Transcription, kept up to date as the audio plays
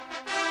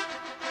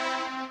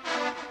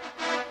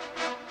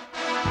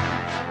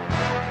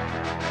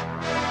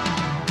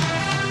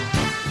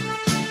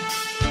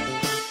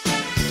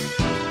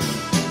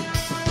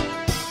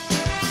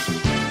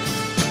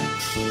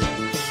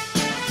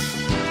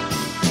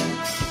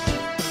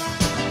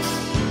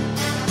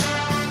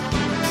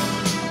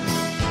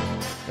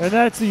And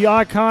that's the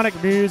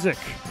iconic music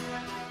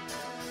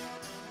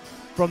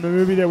from the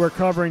movie that we're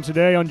covering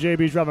today on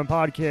JB's Driving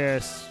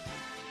Podcast.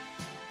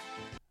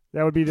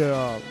 That would be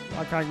the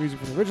iconic music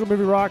from the original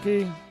movie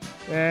Rocky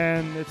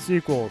and its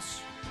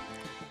sequels,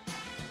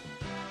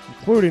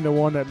 including the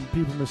one that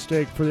people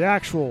mistake for the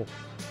actual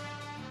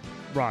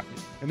Rocky,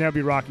 and that would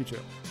be Rocky 2,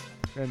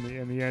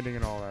 and the ending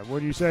and all that.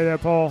 What do you say there,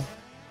 Paul?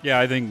 Yeah,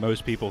 I think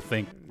most people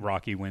think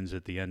Rocky wins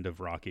at the end of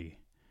Rocky.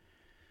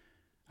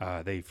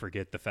 They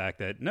forget the fact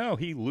that no,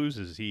 he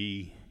loses.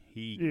 He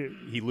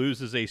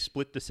loses a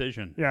split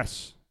decision.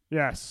 Yes,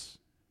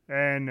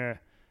 and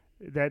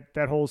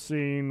that whole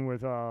scene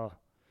with him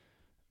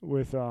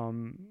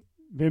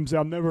saying,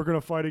 "I'm never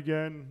gonna fight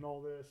again," and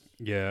all this.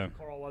 Yeah,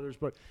 Carl Weathers,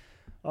 but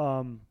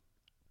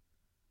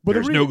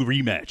there's no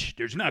rematch.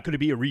 There's not going to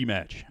be a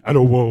rematch. I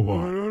don't want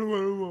one. I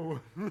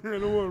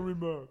don't want a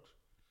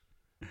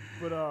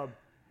rematch.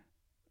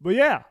 But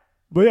yeah.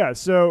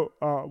 So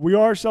we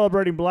are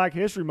celebrating Black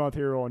History Month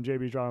here on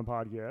JB's Driving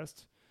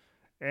Podcast,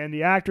 and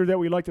the actor that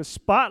we like to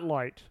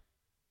spotlight,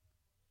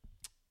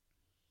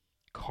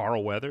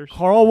 Carl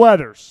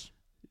Weathers.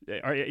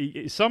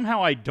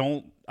 Somehow I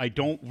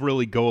don't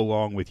really go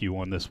along with you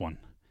on this one.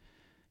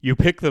 You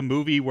pick the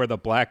movie where the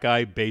black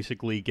guy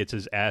basically gets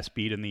his ass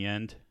beat in the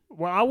end.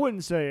 Well, I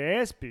wouldn't say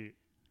ass beat.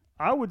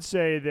 I would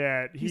say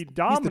that he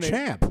dominates. He's the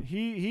champ.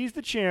 He's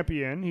the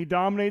champion. He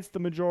dominates the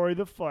majority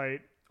of the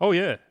fight. Oh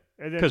yeah,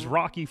 because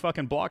Rocky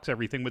fucking blocks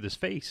everything with his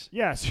face.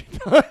 Yes, he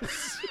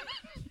does.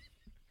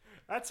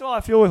 That's how I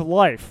feel with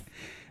life.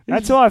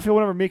 That's how I feel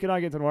whenever Meek and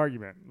I get into an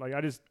argument. Like,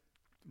 I just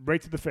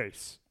right to the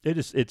face.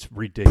 It's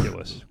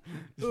ridiculous.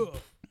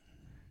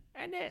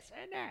 And this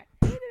and that.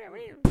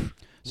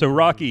 So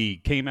Rocky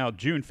came out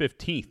June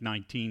 15th,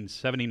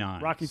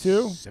 1979. Rocky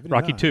 2?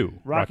 Rocky 2.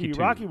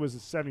 Rocky was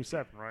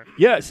 77, right?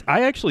 Yes,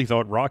 I actually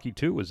thought Rocky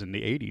 2 was in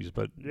the 80s,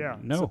 but yeah,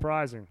 no.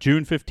 Surprising.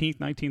 June 15th,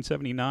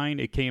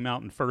 1979. It came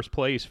out in first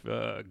place,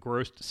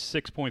 grossed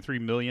 $6.3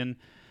 million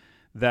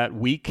that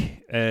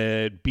week.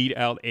 Beat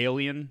out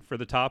Alien for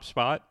the top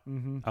spot,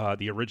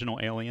 the original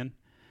Alien.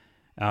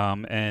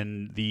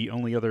 And the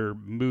only other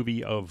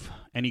movie of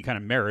any kind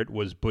of merit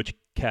was Butch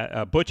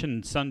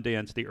and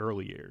Sundance, the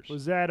early years.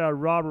 Was that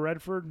Robert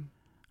Redford?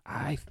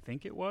 I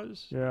think it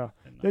was. Yeah.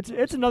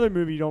 It's another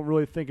movie you don't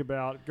really think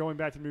about. Going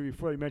back to the movie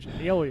before, you mentioned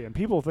Alien.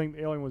 People think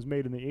Alien was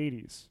made in the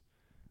 80s,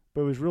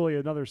 but it was really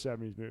another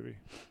 70s movie.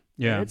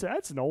 Yeah.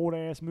 That's an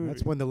old-ass movie.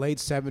 That's when the late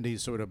 70s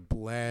sort of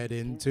bled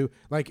into,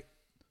 like,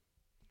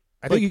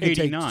 I think you could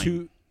 89. take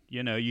two.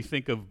 You know, you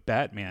think of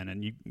Batman,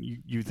 and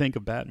you think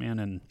of Batman,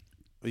 and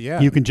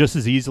yeah, you can just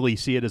as easily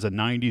see it as a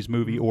 90s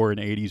movie or an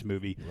 80s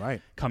movie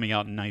coming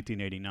out in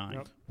 1989.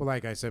 Yep. Well,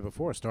 like I said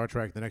before, Star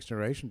Trek The Next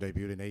Generation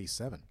debuted in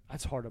 87.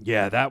 That's hard to believe.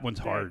 Yeah, that one's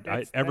hard.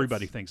 That's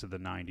everybody thinks of the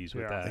 90s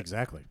with that.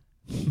 Exactly.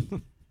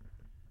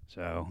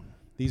 So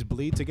these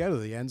bleed together,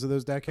 the ends of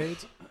those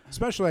decades.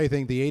 Especially, I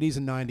think, the 80s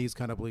and 90s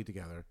kind of bleed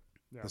together.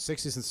 Yeah. The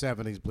 60s and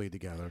 70s bleed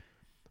together.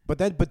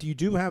 But you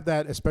do have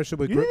that, especially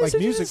with like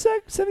music.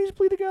 70s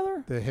bleed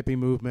together? The hippie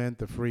movement,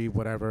 the free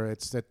whatever.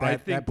 It's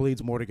that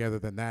bleeds more together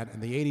than that.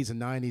 And the 80s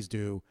and 90s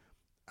do.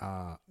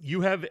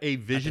 You have a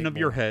vision of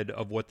your head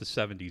of what the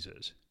 70s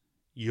is.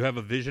 You have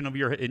a vision of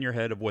in your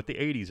head of what the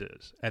 80s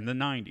is and the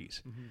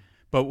 90s. Mm-hmm.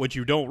 But what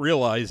you don't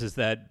realize is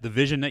that the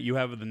vision that you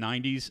have of the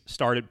 90s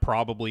started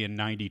probably in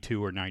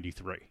 92 or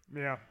 93.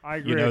 Yeah, I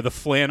agree. You know, the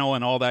flannel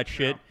and all that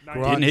shit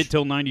didn't hit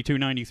till 92,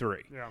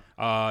 93.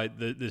 Yeah.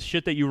 The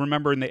shit that you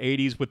remember in the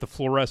 80s with the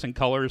fluorescent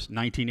colors,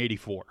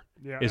 1984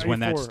 is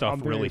when that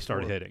stuff really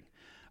started hitting.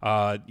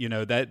 You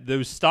know, that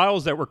those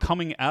styles that were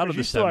coming out of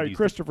the 70s. Like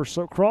Christopher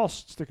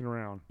Cross sticking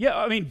around. Yeah,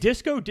 I mean,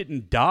 disco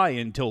didn't die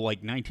until like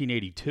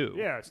 1982.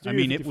 Yeah, I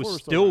mean, it was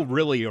still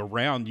really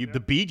around.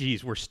 The Bee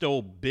Gees were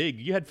still big.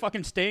 You had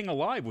fucking Staying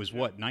Alive was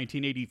what,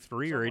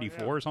 1983 or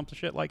 84 or something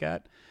shit like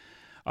that.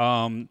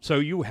 So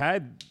you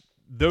had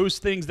those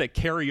things that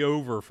carry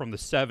over from the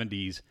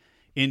 70s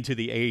into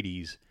the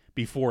 80s.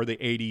 Before the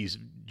 80s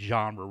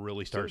genre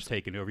really starts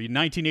taking over. In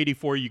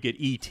 1984, you get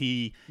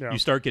E.T., you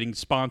start getting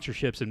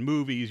sponsorships in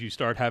movies, you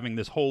start having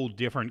this whole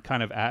different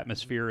kind of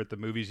atmosphere at the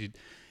movies.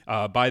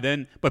 By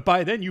then,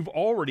 you've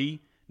already,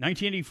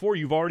 1984,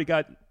 you've already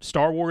got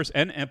Star Wars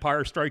and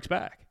Empire Strikes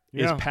Back.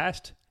 Yeah. It's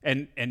past,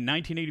 and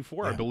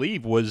 1984, I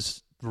believe,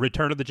 was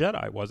Return of the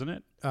Jedi, wasn't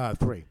it?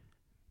 3.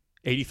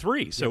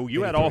 83. So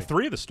you had all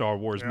three of the Star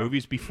Wars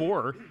movies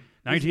before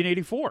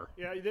 1984.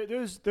 Yeah,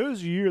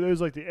 those years,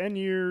 those like the end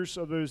years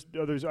of those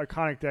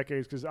iconic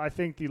decades. Because I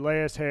think the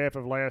last half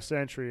of last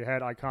century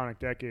had iconic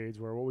decades,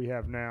 where what we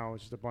have now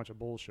is just a bunch of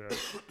bullshit,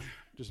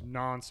 just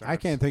nonsense. I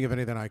can't think of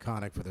anything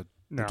iconic for the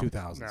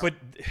 2000s. No. But,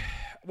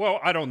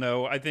 well, I don't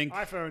know. I think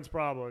iPhones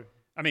probably.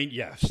 I mean,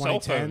 yeah, 2010s. cell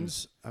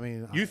phones. I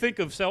mean, you think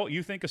of cell phones.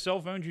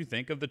 You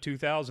think of the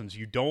 2000s.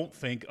 You don't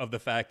think of the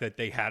fact that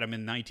they had them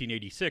in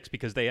 1986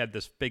 because they had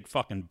this big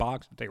fucking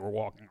box that they were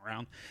walking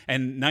around.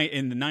 And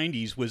in the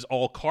 90s was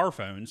all car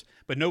phones,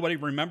 but nobody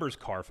remembers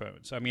car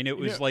phones. I mean, it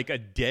was like a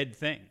dead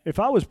thing. If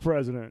I was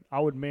president,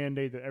 I would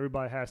mandate that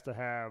everybody has to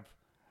have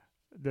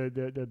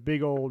the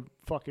big old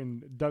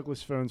fucking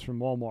Douglas phones from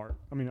Walmart.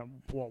 I mean,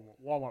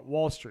 Walmart,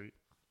 Wall Street.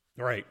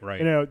 Right.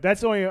 You know,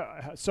 that's the only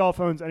cell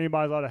phones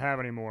anybody's allowed to have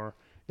anymore.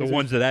 The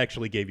ones that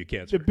actually gave you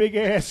cancer. The big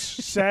ass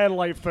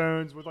satellite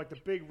phones with like the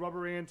big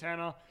rubber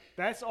antenna.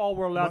 That's all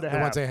we're allowed to have.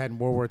 The ones they had in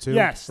World War II?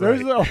 Yes. Those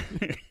are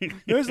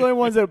the only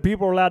ones that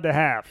people are allowed to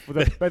have.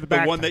 With the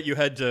the one that you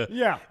had to.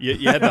 Yeah.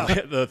 You had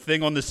the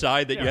thing on the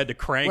side that you had to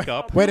crank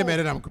up. Wait a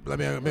minute.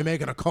 I'm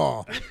making a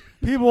call.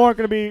 People aren't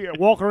going to be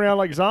walking around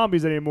like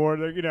zombies anymore.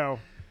 They're, you know,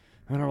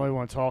 I don't really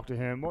want to talk to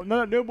him. Well,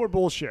 no more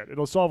bullshit.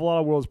 It'll solve a lot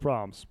of world's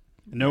problems.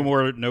 No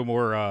more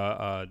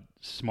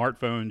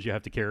smartphones. You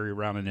have to carry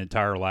around an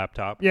entire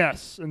laptop.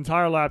 Yes,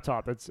 entire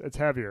laptop. It's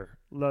heavier.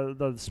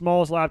 The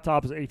smallest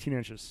laptop is 18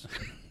 inches.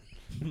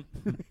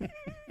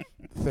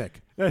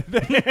 Thick.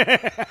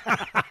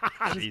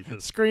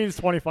 Jesus. Screen's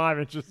 25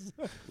 inches.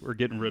 We're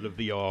getting rid of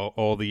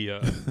all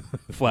the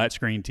flat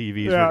screen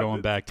TVs. Yeah, We're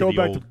going back to go the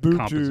back old to boot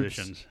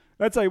compositions. tubes.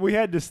 That's like we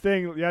had this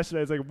thing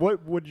yesterday. It's like,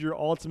 what would your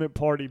ultimate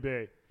party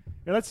be?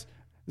 And that's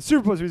the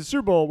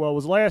Super Bowl. Well,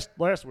 was last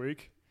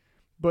week,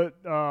 but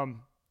on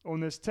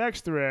this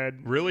text thread,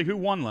 Really, who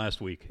won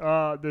last week?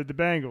 the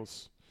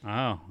Bengals.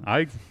 Oh,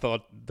 I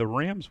thought the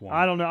Rams won.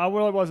 I don't know. I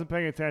really wasn't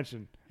paying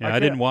attention. I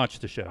didn't watch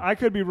the show. I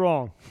could be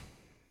wrong.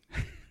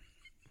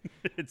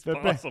 It's The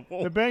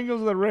possible. The Bengals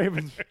and the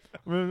Ravens.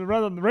 I mean,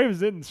 rather, the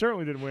Ravens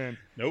certainly didn't win.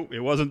 Nope, it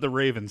wasn't the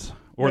Ravens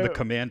or Yeah. the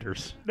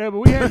Commanders. No, but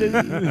we had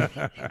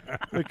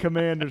the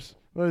Commanders.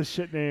 What a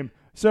shit name.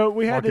 So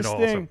we had Fucking this awesome.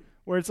 thing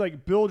where it's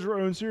like build your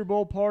own Super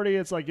Bowl party.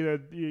 It's like you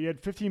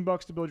had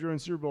 $15 to build your own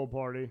Super Bowl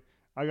party.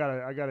 I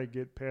gotta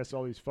get past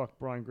all these fuck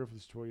Brian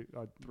Griffiths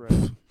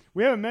threads.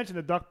 We haven't mentioned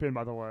the duck pin,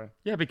 by the way.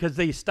 Yeah, because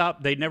they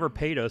stopped. They never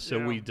paid us, so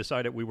Yeah. we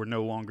decided we were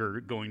no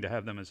longer going to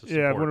have them as a support.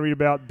 Yeah, if you want to read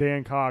about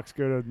Dan Cox,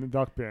 go to the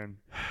duck pin.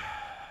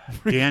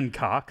 Dan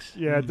Cox.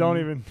 Yeah, don't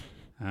even.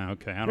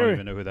 Okay, I Here- don't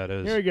even know who that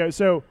is. Here we go.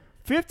 So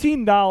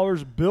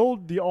 $15,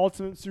 build the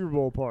ultimate Super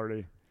Bowl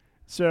party.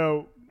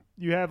 So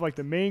you have like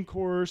the main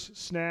course,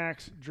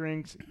 snacks,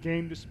 drinks,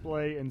 game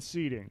display, and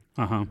seating.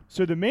 Uh-huh.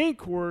 So the main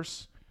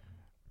course,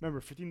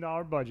 remember,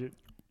 $15 budget.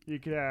 You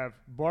could have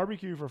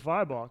barbecue for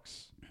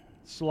 $5,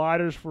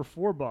 sliders for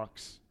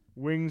 $4,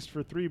 wings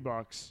for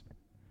 $3,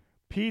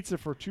 pizza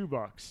for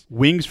 $2.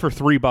 Wings for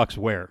 $3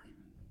 where?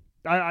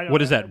 I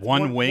What is that, it's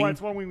one wing?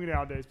 It's one wing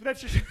nowadays, but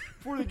that's just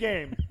for the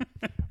game.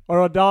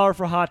 Or $1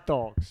 for hot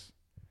dogs.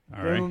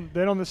 All right.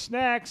 Then on the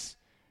snacks,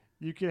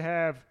 you could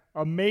have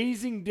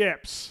amazing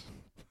dips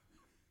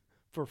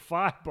for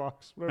 $5. Oh,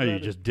 whatever you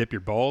that just dip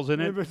your balls in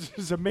it? is.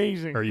 It's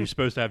amazing. Or are you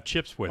supposed to have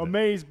chips with it?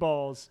 Amaze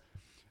balls.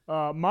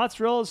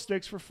 Mozzarella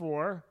sticks for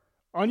 $4,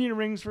 onion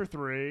rings for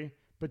 $3,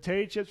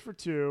 potato chips for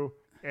 $2,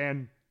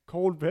 and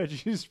cold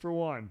veggies for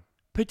 $1.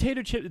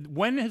 Potato chip.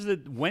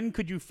 When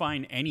could you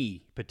find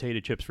any potato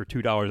chips for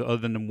 $2 other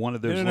than one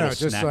of those No, little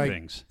just snack like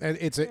things? and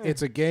it's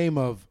a game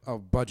of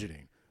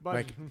budgeting.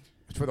 Budget.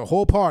 Like for the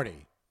whole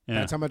party, Yeah.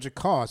 that's how much it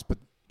costs, but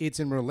it's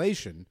in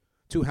relation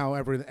to how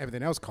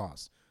everything else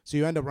costs. So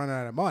you end up running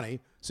out of money,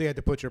 so you had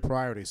to put your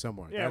priorities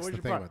somewhere. That's what'd the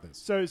you thing buy? about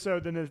this. So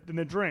then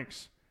the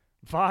drinks.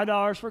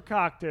 $5 for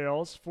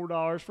cocktails,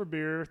 $4 for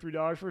beer,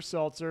 $3 for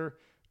seltzer,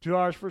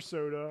 $2 for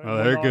soda. and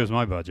Oh, there $1 goes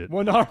my budget.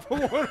 $1 for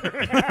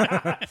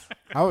water.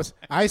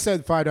 I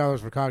said $5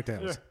 for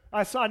cocktails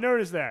I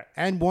noticed that.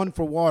 and $1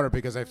 for water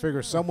because I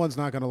figure someone's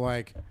not going to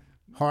like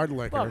hard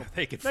liquor. Look,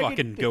 They could They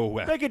fucking go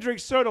away. They could drink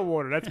soda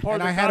water. That's part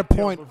And of the I had a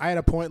cocktail. point. I had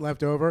a point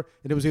left over,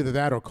 and it was either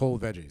that or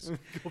cold veggies.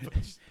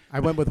 I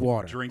went with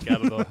water. Drink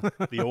out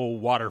of the old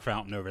water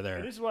fountain over And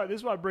there. this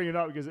is why I bring it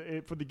up because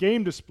for the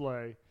game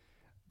display,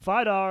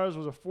 $5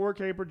 was a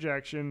 4K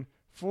projection,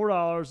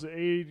 $4 the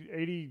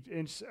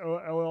 80-inch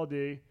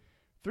OLED,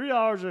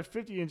 $3 a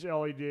 50-inch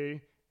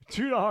LED,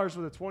 $2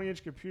 with a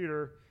 20-inch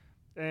computer,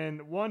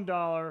 and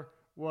 $1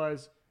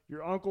 was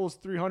your uncle's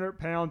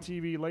 300-pound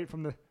TV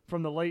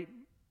from the late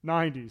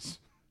 90s.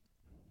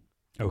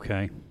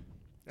 Okay.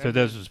 So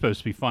this is supposed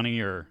to be funny,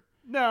 or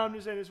No, I'm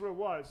just saying this is what it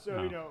was. So,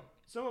 Oh.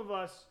 some of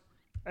us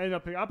ended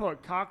up picking, I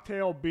put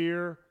cocktail,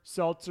 beer,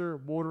 seltzer,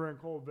 water, and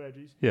cold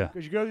veggies. Yeah.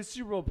 Because you go to these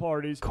Super Bowl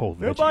parties. Cold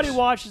Nobody veggies.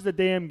 watches the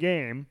damn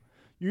game.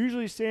 You're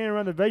usually standing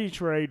around the veggie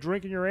tray,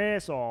 drinking your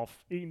ass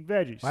off, eating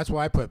veggies. That's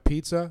why I put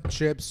pizza,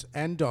 chips,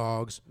 and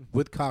dogs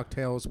with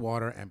cocktails,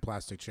 water, and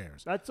plastic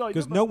chairs. That's all.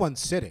 Because no one's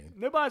sitting.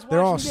 Nobody's watching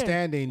They're all the game.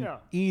 standing, Yeah.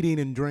 eating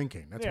and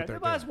drinking. That's Yeah, what they're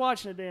nobody's doing.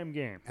 watching the damn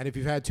game. And if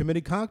you've had too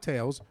many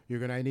cocktails, you're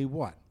going to need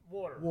what?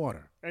 Water.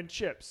 Water. And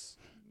chips.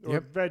 Or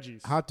Yep.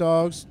 veggies. Hot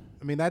dogs.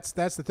 I mean, that's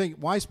the thing.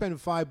 Why spend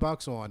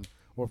 $5 on,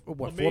 or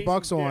what, Amazing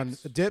 $4 on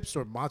dips. dips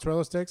or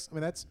mozzarella sticks? I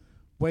mean, that's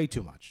way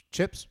too much.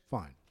 Chips,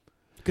 fine.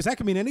 Because that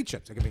can mean any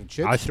chips. It can mean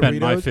chips, I spent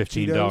my Doritos,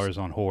 $15 Cheetos.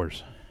 on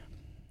whores.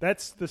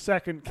 That's the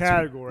second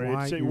category.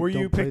 why It's you where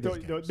you don't play pick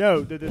these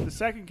games. the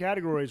second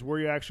category is where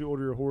you actually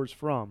order your horse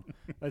from.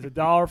 That's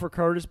 $1 for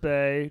Curtis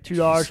Bay,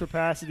 $2 for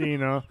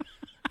Pasadena,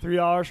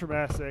 $3 from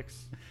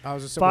Essex. I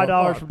was just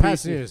 $5 for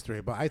Pasadena BC. is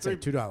 $3, but I'd say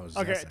 $2. is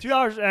Okay, Essex.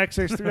 $2 for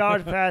Essex,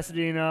 $3 for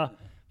Pasadena,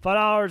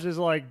 $5 is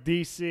like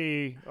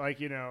DC, like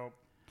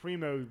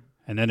primo.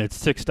 And then it's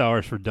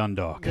 $6 for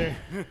Dundalk.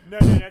 No,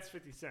 that's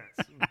 50 cents.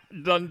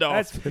 Dundalk.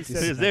 That's 50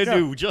 cents. They No.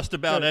 do just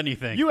about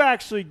anything. You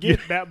actually get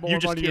that ball. You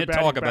just on your can't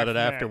batting talk about back it from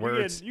that.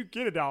 afterwards. You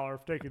get $1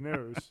 for taking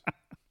those.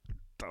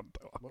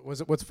 What was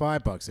it? What's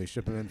 $5? They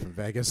ship them in from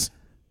Vegas.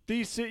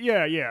 DC,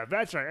 yeah,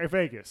 that's right.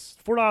 Vegas.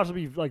 $4 will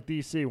be like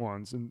DC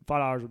ones, and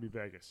 $5 will be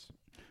Vegas.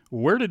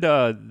 Where did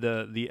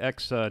the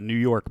ex New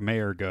York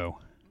mayor go?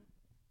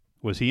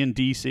 Was he in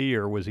D.C.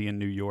 or was he in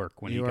New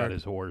York when he got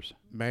his horse?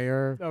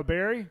 Mayor. Oh,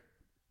 Barry?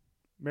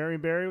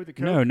 Marion Barry with the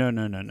coat? No.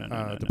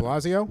 De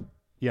Blasio.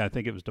 Yeah, I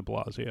think it was De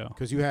Blasio.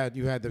 Because you had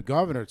the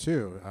governor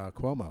too,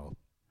 Cuomo.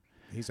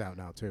 He's out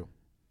now too.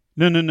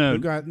 No, You no,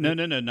 got- not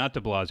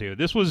De Blasio.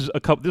 This was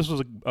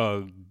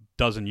a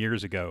dozen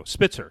years ago.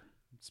 Spitzer.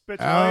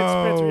 Spitzer,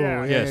 right? Spitzer,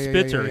 yeah. Yeah,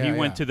 Spitzer. yeah, he yeah.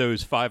 went to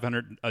those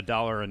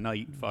 $500 a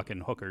night fucking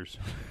hookers.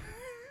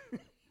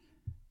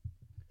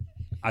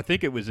 I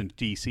think it was in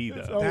D.C.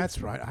 though. That's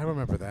right. I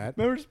remember that.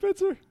 Remember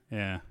Spitzer?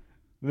 Yeah.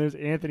 And there's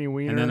Anthony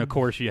Weiner. And then of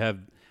course you have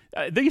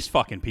these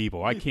fucking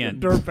people. I can't.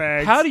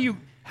 Dirtbags. How do you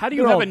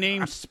They're have all- a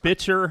name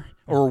Spitzer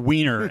or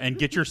Wiener and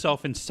get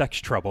yourself in sex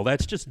trouble?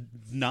 That's just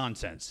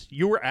nonsense.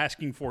 You were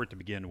asking for it to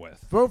begin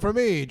with. Vote for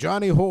me,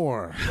 Johnny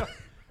Hoare.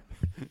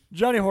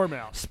 Johnny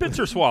Hormel.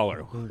 Spitzer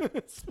Swallow.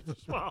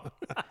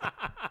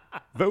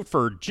 Vote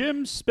for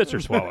Jim Spitzer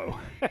Swallow.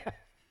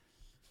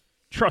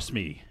 Trust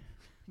me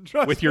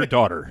Trust with your me.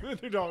 daughter.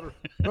 With your daughter.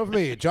 Vote for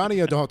me, Johnny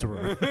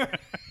Adulterer.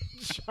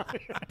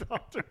 Johnny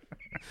daughter.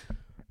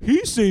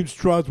 He seems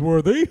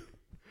trustworthy.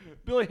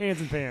 Billy Hands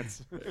and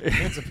Pants.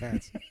 Hands and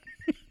pants.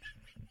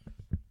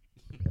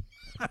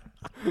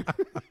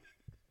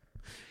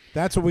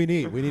 That's what we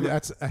need. We need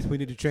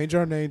to change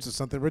our names to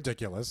something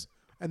ridiculous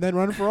and then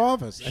run for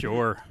office.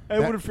 Sure.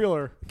 Edward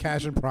Feeler.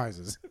 Cash and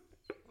prizes.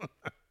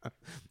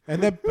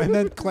 and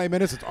then claim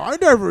innocence. I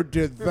never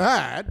did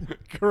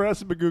that.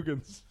 Caress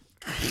Magoogans.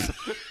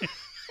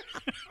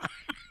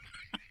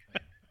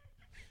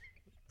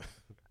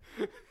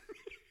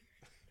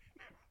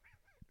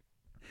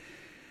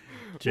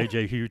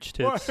 JJ Huge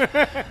Tits.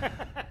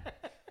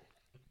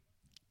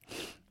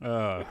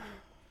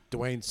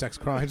 Dwayne Sex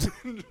Crimes.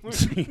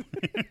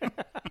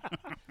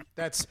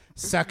 That's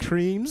sex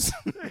creams.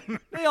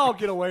 They all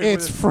get away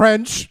It's with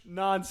French. it.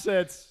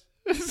 Nonsense.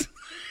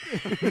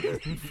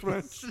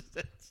 French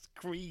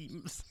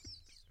creams.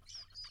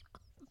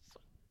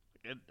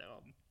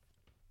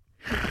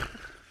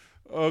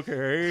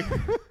 Okay.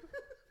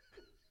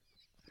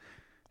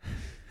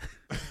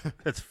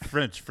 That's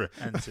French for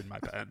ants in my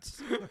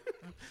pants.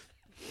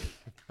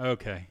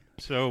 Okay.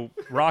 So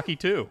Rocky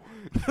 2.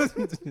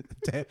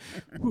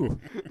 Whew.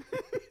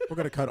 We're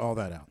gonna cut all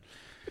that out.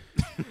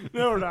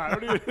 No, we're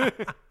not. Don't even-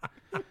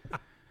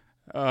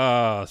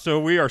 So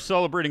we are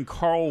celebrating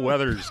Carl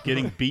Weathers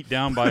getting beat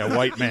down by a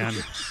white man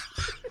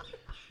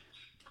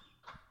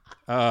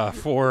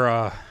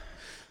for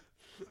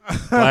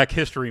Black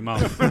History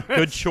Month.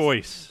 Good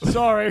choice.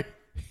 Sorry.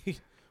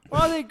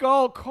 Well, I think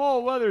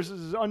Carl Weathers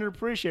is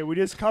underappreciated. We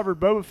just covered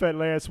Boba Fett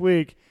last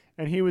week,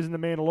 and he was in The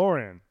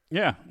Mandalorian.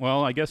 Yeah,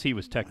 well, I guess he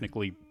was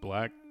technically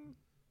black.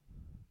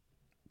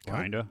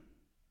 Kinda.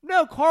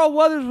 No, Carl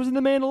Weathers was in The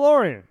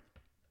Mandalorian.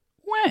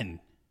 When?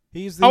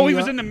 He's the, He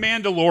was in the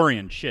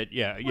Mandalorian shit.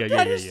 Yeah. And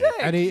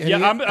he, and Yeah,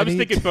 he- I and was he-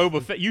 thinking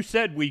Boba Fett. You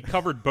said we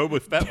covered Boba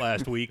Fett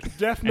last week.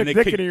 Jeff and they McDick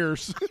in kicked-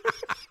 ears.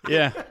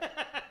 Yeah.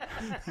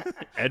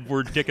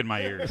 Edward Dick in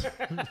my ears.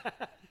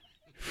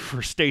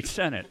 For state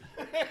senate.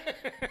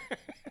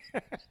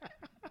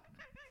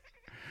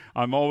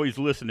 I'm always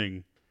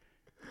listening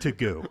to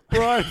go.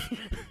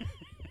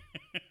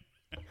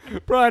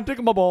 Brian,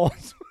 tickle my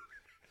balls.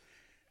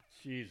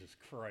 Jesus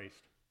Christ.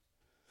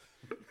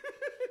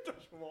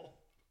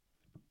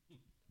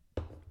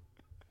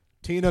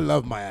 Tina,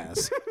 love my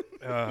ass.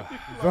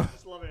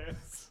 Just love it.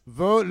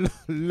 Vote,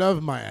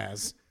 love my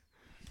ass.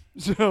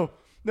 So,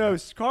 no,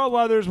 Carl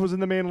Weathers was in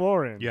The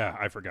Mandalorian. Yeah,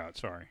 I forgot.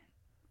 Sorry.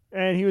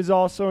 And he was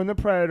also in The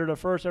Predator, the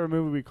first ever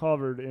movie we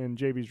covered in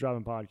JB's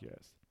Driving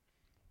Podcast.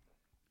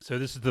 So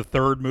this is the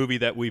third movie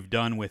that we've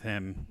done with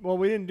him. Well,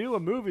 we didn't do a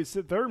movie, it's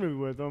the third movie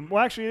with him.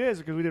 Well, actually, it is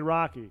because we did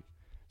Rocky.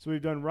 So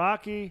we've done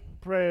Rocky,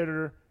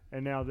 Predator,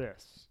 and now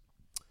this.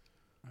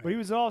 But he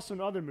was also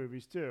in other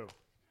movies, too.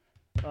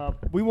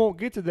 We won't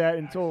get to that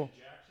until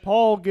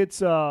Paul gets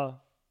his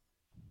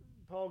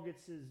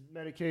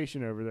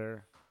medication over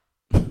there.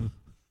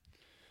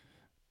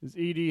 His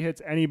ED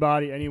hits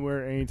anybody,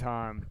 anywhere,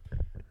 anytime.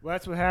 Well,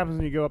 that's what happens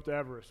when you go up to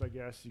Everest, I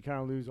guess. You kind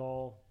of lose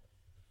all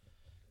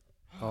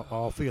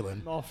All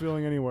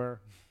feeling.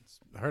 anywhere.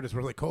 I heard it's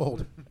really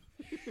cold.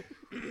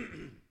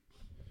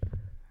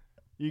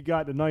 You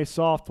got the nice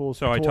soft tools.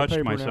 So for I toilet touched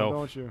paper myself. now,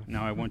 don't you?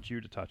 Now I want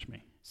you to touch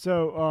me.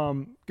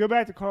 So go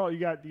back to Carl. You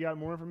got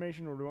more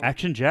information, or do I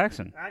Action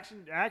Jackson.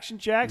 Action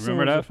Jackson?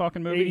 Remember was that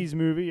fucking movie? 80s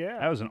movie, yeah.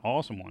 That was an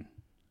awesome one.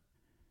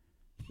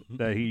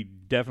 That he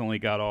definitely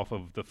got off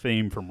of the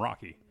fame from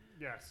Rocky.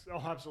 Yes. Oh,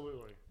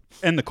 absolutely.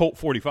 And the Colt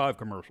 45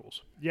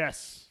 commercials.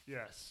 Yes.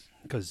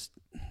 Because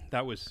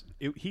that was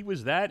he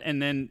was that,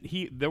 and then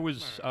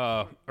was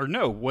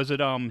it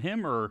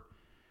him or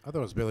I thought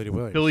it was Billy D.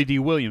 Williams. Billy D.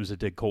 Williams that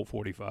did Colt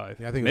 45.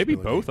 Yeah, I think it was maybe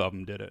Billy both D. of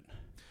them did it.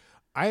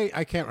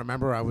 I can't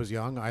remember. I was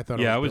young. I thought.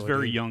 Yeah, it I was was Billy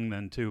very D. young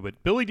then too.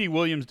 But Billy D.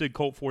 Williams did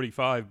Colt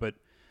 45, but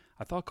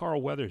I thought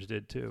Carl Weathers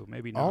did too.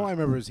 Maybe not. All I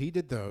remember is he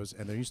did those,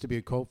 and there used to be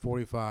a Colt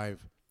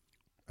 45,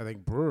 I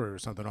think brewery or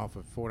something off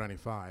of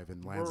 495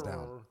 in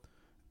Lansdowne,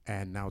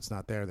 and now it's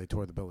not there. They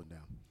tore the building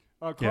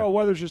down. Carl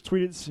Weathers just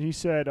tweeted. He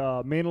said,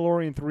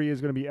 "Mandalorian 3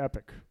 is going to be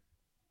epic."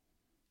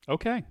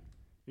 Okay.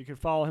 You can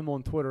follow him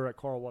on Twitter at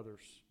Carl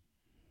Weathers.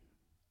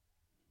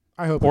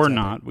 I hope Or it's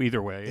not. epic.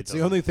 Either way. It's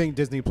the only thing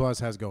Disney Plus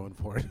has going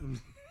for it.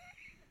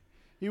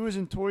 He was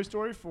in Toy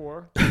Story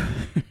 4.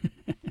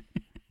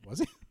 Was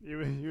he? He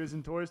was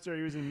in Toy Story.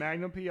 He was in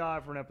Magnum P.I.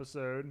 for an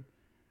episode.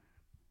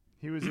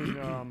 He was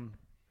in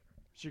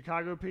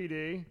Chicago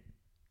PD.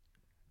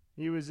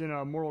 He was in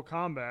Mortal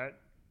Kombat.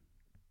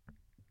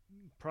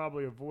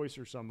 Probably a voice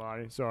or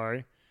somebody.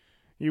 Sorry.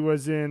 He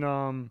was in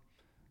oh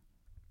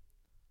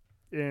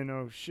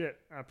shit!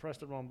 I pressed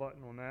the wrong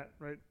button on that.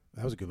 Right.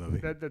 That was a good movie.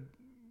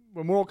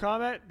 Well, Mortal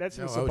Kombat. That's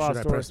in No, the oh, Sabah shit,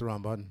 I story. pressed the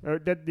wrong button.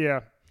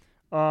 Yeah.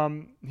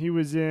 He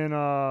was in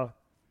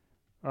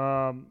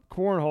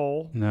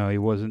Cornhole. No, he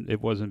wasn't.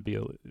 It wasn't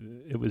Billy.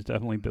 It was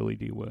definitely Billy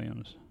D.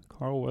 Williams.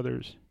 Carl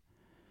Weathers.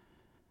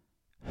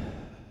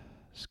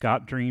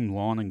 Scott Dream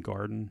Lawn and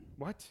Garden.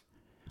 What?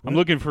 I'm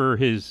looking for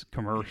his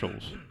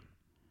commercials.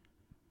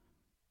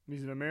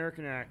 He's an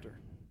American actor.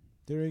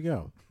 There you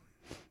go.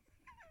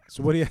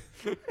 So what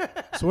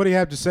do you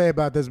have to say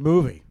about this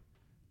movie?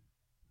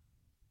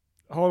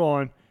 Hold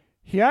on.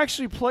 He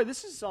actually played.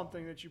 This is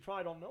something that you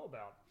probably don't know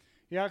about.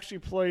 He actually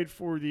played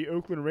for the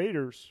Oakland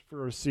Raiders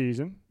for a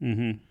season.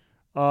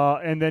 Mm-hmm.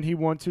 And then he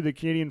went to the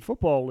Canadian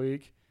Football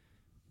League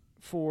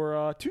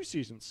for 2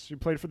 seasons. He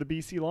played for the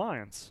BC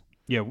Lions.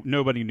 Yeah,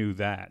 nobody knew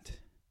that.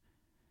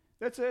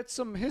 That's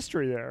some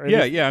history there.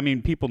 Yeah. I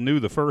mean, people knew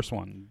the first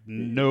one.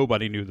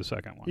 Nobody knew the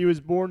second one. He was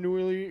born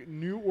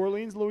New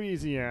Orleans,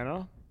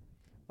 Louisiana.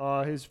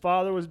 His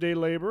father was day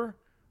labor.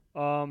 He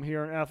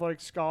earned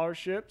athletic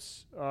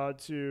scholarships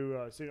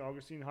to St.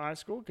 Augustine High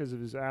School because of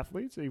his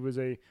athletes. He was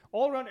a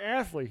all-around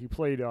athlete. He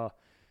played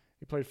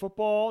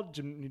football.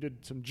 He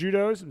did some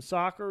judo, some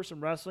soccer,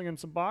 some wrestling, and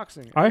some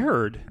boxing. I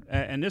heard,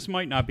 and this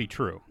might not be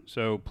true,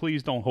 so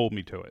please don't hold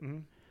me to it. Mm-hmm.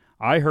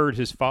 I heard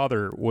his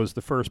father was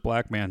the first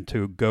black man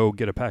to go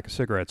get a pack of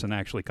cigarettes and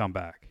actually come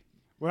back.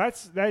 Well,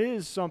 that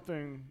is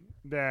something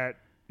that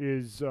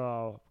is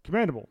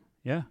commendable.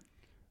 Yeah.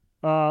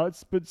 He had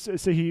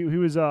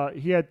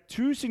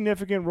 2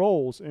 significant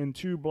roles in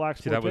 2 black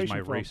See, that was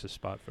my films, racist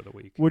spot for the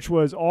week. which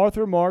was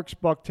Arthur Marks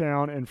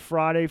Bucktown and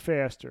Friday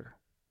Faster.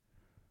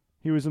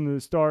 He was in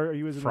the star.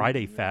 He was in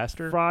Friday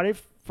Faster?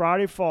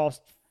 Friday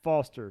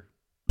Foster.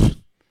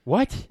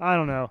 What? I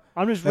don't know.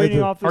 I'm just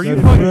reading off. Are This you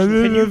stuff.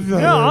 fucking?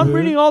 No, I'm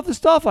reading off the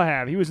stuff I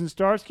have. He was in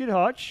Starsky and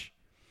Hutch.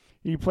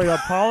 He played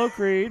Apollo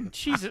Creed.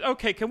 Jesus.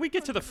 Okay, can we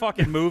get to the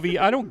fucking movie?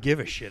 I don't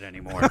give a shit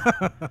anymore.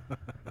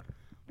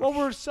 Well,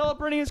 we're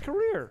celebrating his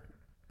career.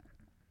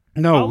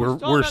 No, we're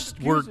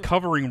we're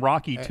covering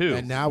Rocky 2.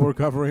 And now we're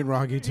covering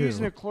Rocky 2. He's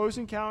in a Close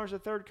Encounters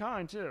of the Third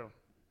Kind too.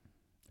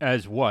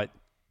 As what?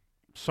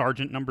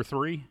 Sergeant number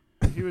 3?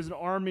 He was an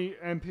Army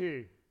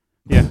MP.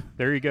 Yeah,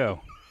 there you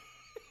go.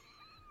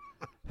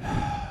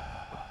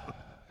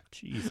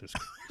 Jesus.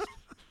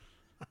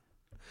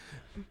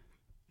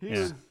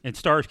 In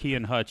Starsky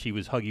and Hutch, he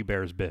was Huggy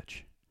Bear's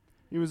bitch.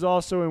 He was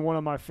also in one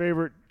of my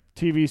favorite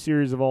TV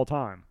series of all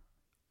time,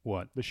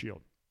 What? The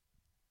Shield.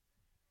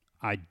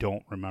 I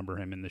don't remember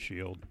him in The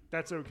Shield.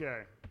 That's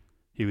okay.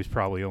 He was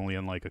probably only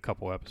in like a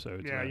couple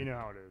episodes. Yeah, right? you know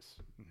how it is.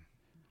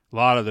 A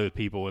lot of those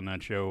people in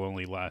that show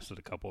only lasted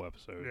a couple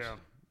episodes. Yeah,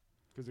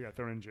 because they got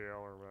thrown in jail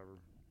or whatever.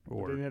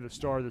 Or They didn't have the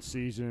star of the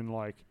season,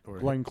 like Or-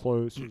 Glenn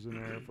Close was in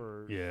there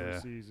for Yeah.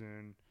 the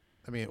season.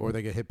 I mean, or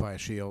they get hit by a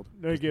shield.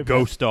 They give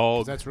Ghost 'Cause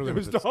Dog. that's really It what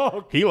was this,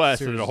 dog. He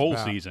lasted series a is whole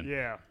about. season.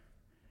 Yeah.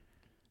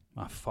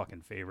 My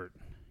fucking favorite.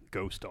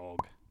 Ghost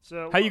Dog.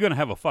 So How you going to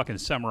have a fucking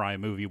samurai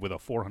movie with a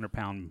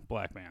 400-pound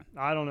black man?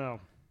 I don't know.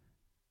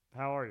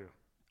 How are you?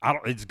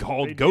 It's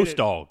called They did Ghost it.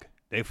 Dog.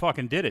 They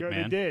fucking did it, They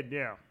man. did,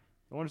 yeah.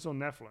 The one that's on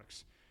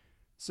Netflix.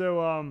 So,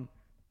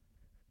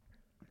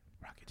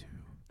 Rocky 2.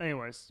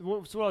 anyways, so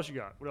what else you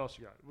got?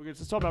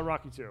 Let's talk about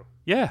Rocky 2.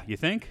 Yeah, you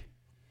think?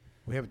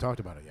 We haven't talked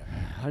about it yet.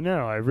 I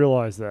know. I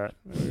realized that.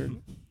 So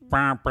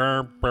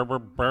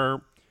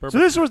So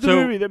this was the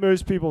movie that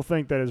most people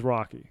think that is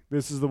Rocky.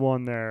 This is the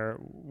one there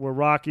where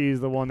Rocky is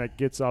the one that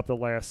gets up the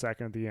last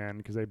second at the end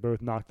because they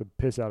both knock the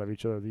piss out of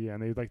each other at the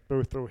end. They like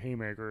both throw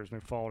haymakers and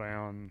they fall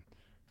down.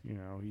 You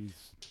know,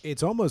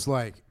 It's almost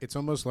like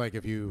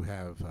if you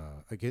have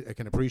I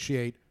can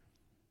appreciate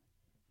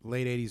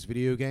late 80s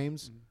video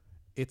games. Mm-hmm.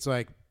 It's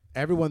like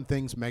everyone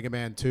thinks Mega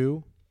Man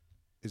 2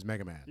 is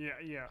Mega Man.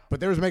 yeah. But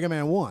there's Mega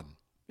Man 1.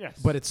 Yes.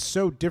 But it's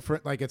so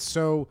different. Like it's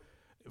so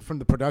from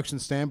the production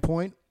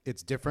standpoint,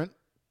 it's different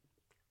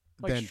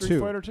like than Street 2.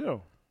 Fighter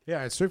 2.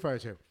 Yeah, it's Street Fighter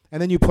 2.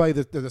 And then you play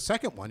the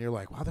second one, you're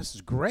like, wow, this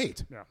is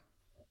great. Yeah.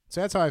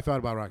 So that's how I felt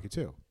about Rocky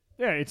 2.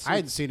 Yeah, I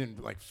hadn't seen it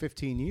in like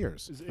 15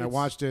 years. And I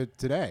watched it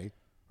today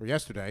or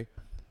yesterday,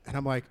 and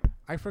I'm like,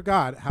 I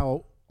forgot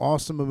how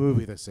awesome a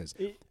movie this is.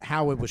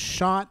 How it was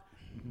shot,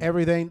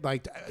 everything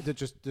like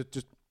just.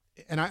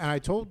 And I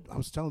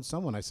was telling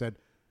someone, I said,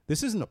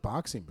 this isn't a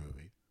boxing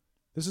movie.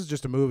 This is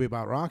just a movie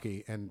about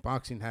Rocky, and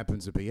boxing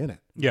happens to be in it.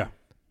 Yeah.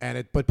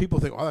 But people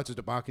think, oh, that's just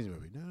a boxing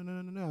movie.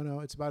 No.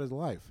 It's about his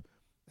life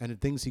and the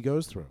things he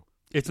goes through.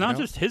 It's not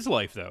just his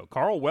life, though.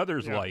 Carl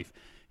Weathers' life,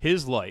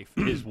 his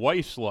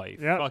wife's life.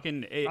 Yeah.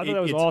 Fucking. I thought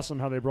that was awesome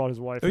how they brought his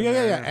wife. Oh, in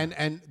there.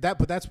 And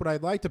but that's what I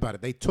liked about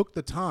it. They took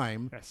the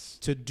time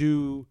to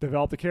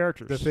develop the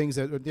characters, the things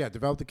that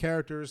develop the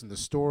characters and the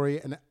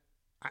story. And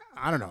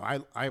I don't know.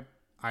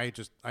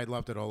 I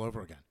loved it all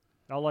over again.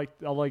 I like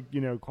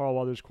Carl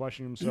Weathers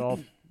questioning himself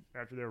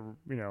after they're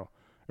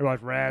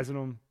everybody's razzing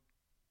him.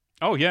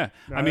 Oh yeah,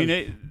 I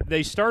mean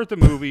they start the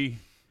movie.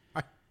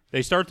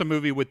 They start the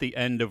movie with the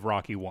end of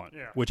Rocky 1,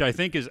 which I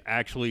think is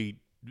actually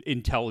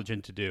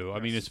intelligent to do. I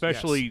mean,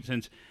 especially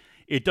since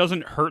it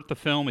doesn't hurt the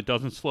film, it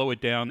doesn't slow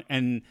it down,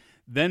 and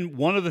then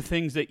one of the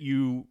things that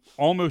you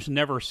almost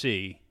never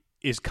see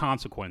is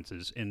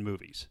consequences in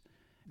movies.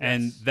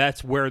 And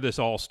that's where this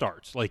all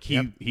starts. Like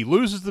he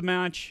loses the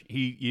match.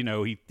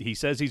 He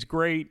says he's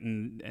great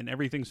and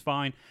everything's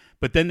fine.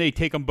 But then they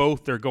take them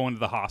both. They're going to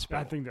the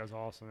hospital. I think that's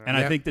awesome. Yeah. And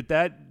I think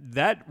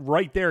that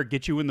right there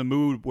gets you in the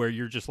mood where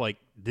you're just like,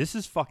 this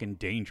is fucking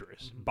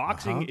dangerous.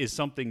 Boxing is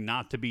something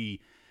not to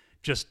be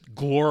just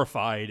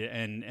glorified.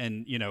 And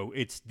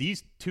it's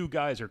these two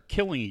guys are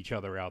killing each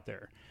other out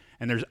there.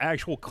 And there's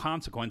actual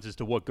consequences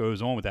to what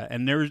goes on with that.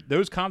 And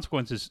those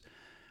consequences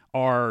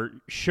are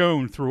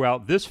shown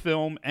throughout this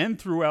film and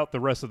throughout the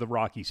rest of the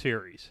Rocky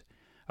series.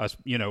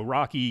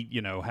 Rocky,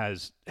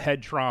 has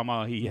head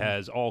trauma. He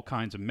has all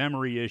kinds of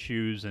memory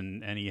issues,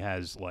 and he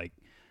has like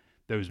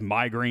those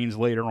migraines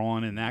later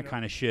on and that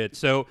kind of shit.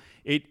 So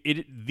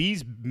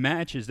these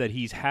matches that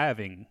he's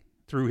having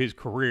through his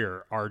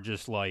career are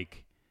just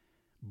like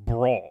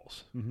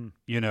brawls. I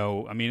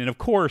mean, and of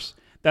course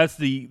that's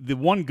the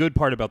one good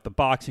part about the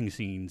boxing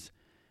scenes.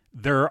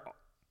 They're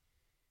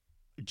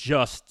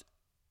just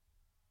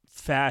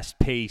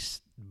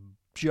fast-paced,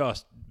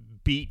 just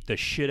beat the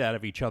shit out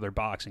of each other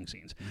boxing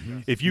scenes.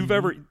 If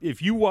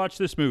you watch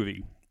this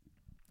movie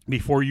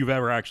before you've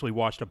ever actually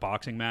watched a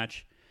boxing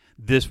match,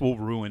 this will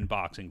ruin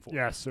boxing for you.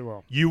 Yes, it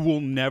will. You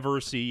will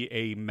never see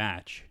a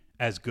match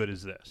as good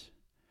as this.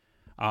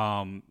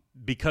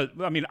 Because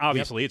I mean,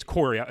 obviously it's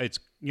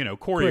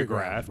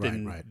choreographed,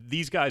 and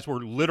these guys were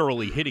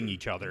literally hitting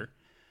each other.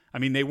 I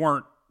mean, they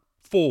weren't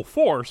full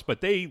force, but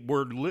they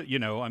were.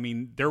 I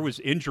mean, there was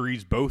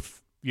injuries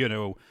both.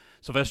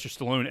 Sylvester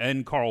Stallone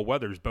and Carl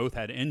Weathers both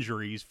had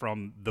injuries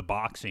from the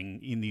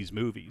boxing in these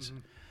movies.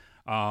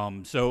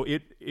 So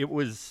it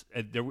was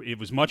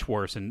much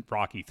worse in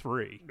Rocky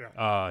 3.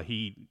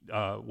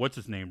 What's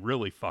his name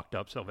really fucked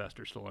up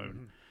Sylvester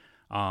Stallone.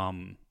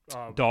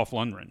 Dolph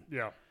Lundgren.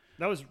 Yeah.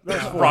 That was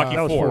Rocky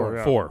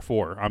 4.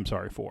 4. I'm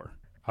sorry, 4.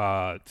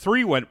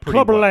 3 went pretty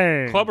Clubber well.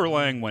 Lang. Clubber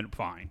Lang went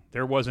fine.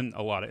 There wasn't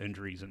a lot of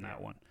injuries in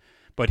that one.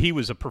 But he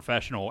was a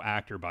professional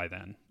actor by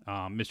then.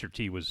 Mr.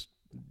 T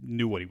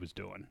knew what he was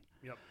doing.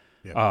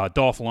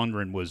 Dolph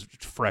Lundgren was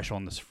fresh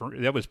on this.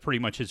 That was pretty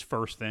much his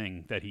first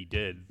thing that he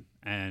did,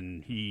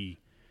 and he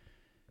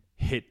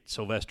hit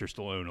Sylvester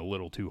Stallone a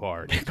little too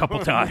hard a couple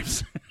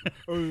times.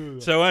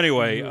 So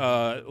anyway,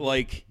 I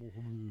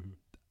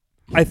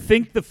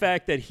think the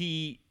fact that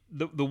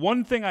the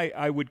one thing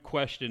I would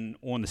question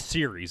on the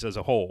series as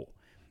a whole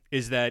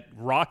is that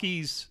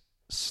Rocky's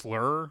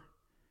slur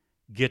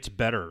gets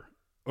better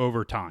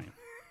over time.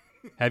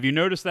 Have you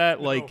noticed that?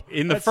 Like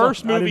in the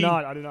first movie,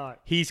 I did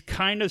not. He's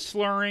kind of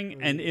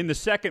slurring, and in the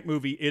second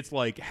movie, it's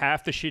like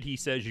half the shit he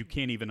says you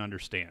can't even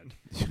understand.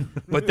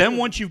 But then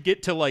once you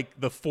get to like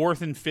the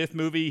fourth and fifth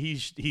movie,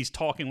 he's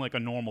talking like a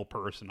normal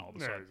person all of a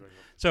sudden. Exactly.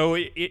 So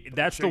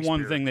that's the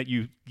one thing that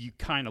you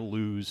kind of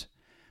lose,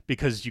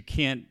 because you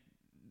can't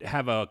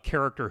have a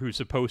character who's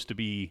supposed to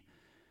be,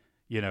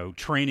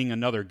 training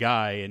another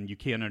guy, and you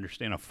can't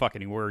understand a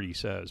fucking word he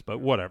says. But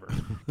whatever.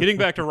 Getting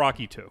back to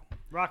Rocky 2.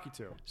 Rocky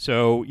 2.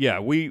 So yeah,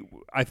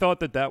 I thought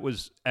that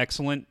was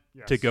excellent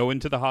to go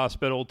into the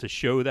hospital to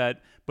show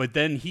that, but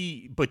then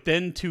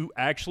to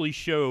actually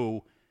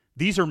show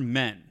these are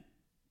men.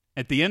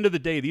 At the end of the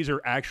day, these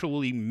are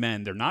actually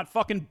men. They're not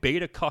fucking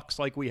beta cucks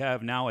like we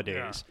have nowadays.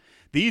 Yeah.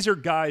 These are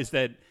guys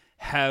that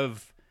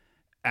have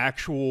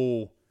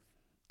actual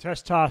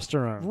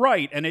testosterone.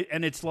 Right, and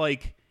it's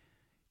like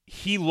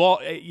he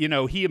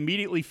he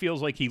immediately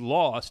feels like he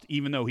lost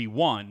even though he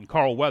won.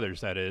 Carl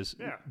Weathers, that is.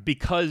 Yeah.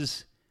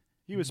 Because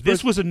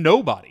this was a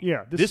nobody.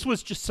 Yeah, this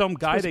was just some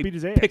guy they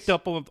picked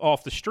up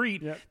off the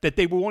street that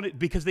they wanted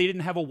because they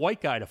didn't have a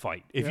white guy to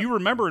fight. If you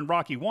remember in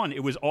Rocky 1,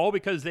 it was all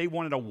because they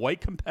wanted a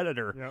white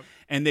competitor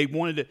and they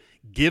wanted to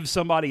give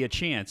somebody a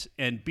chance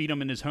and beat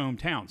him in his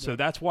hometown. So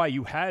that's why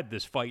you had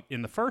this fight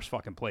in the first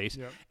fucking place.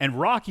 And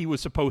Rocky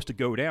was supposed to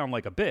go down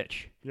like a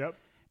bitch. Yep.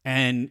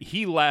 And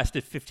he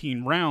lasted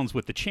 15 rounds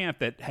with the champ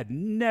that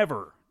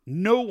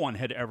no one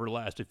had ever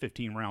lasted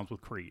 15 rounds with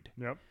Creed.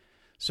 Yep.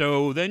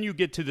 So then you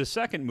get to the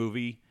second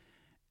movie,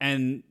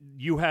 and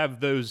you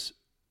have those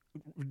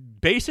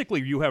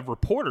basically you have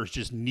reporters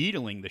just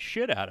needling the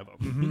shit out of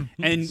him.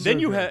 And So then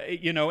you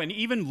good. have, and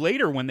even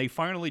later when they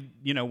finally,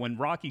 when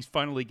Rocky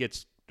finally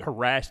gets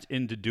harassed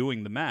into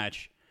doing the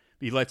match,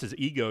 he lets his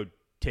ego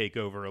take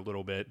over a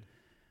little bit.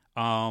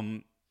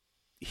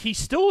 He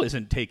still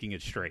isn't taking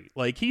it straight.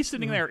 Like, he's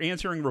sitting there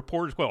answering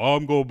reporters,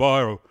 I'm going to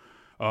buy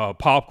a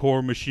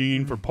popcorn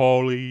machine for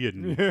Paulie.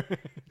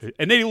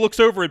 And then he looks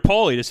over at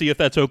Paulie to see if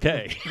that's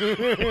okay.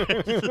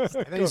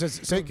 And then he says,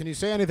 "Can you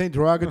say anything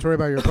derogatory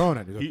about your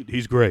opponent?" He goes,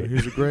 He's great.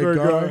 He's a great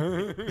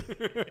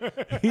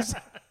guy. He's,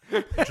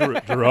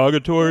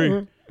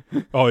 Derogatory?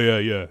 Oh,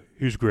 yeah.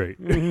 He's great.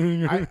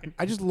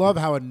 I just love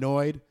how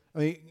annoyed. I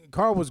mean,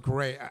 Carl was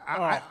great.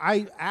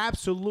 I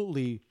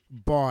absolutely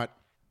bought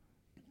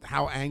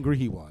how angry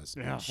he was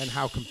Yeah. and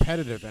how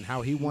competitive and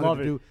how he wanted Love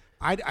to it. do.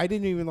 I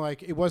didn't even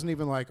like. It wasn't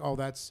even like, oh,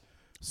 that's.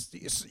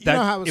 You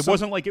know how It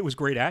wasn't like it was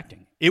great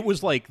acting. It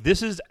was like,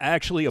 this is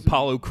actually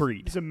Apollo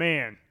Creed. He's a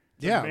man.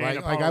 He's a Yeah, man like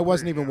Apollo I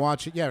wasn't Creed, even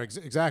watching. Yeah,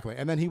 exactly.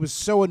 And then he was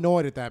so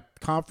annoyed at that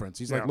conference.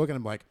 He's like Yeah. looking at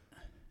him like,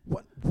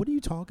 What are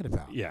you talking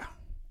about? Yeah.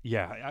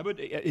 I would.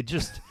 It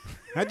just.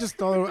 I just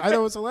thought it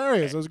was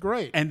hilarious. It was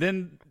great. And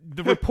then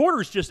the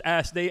reporters just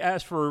asked. They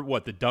asked for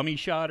the dummy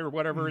shot or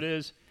whatever it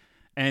is.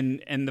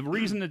 And the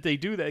reason that they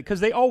do that,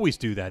 because they always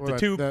do that. Well,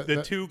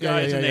 the two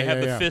guys, and they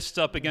have the fists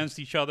up against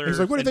each other. He's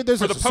like, what do you think and this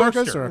for is, the a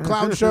circus poster. or a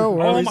clown show?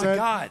 Or Oh he my said?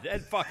 God,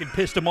 that fucking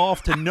pissed him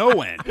off to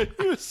no end.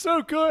 He was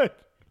so good.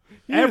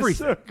 He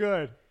Everything. was so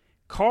good.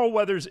 Carl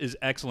Weathers is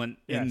excellent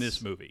in Yes.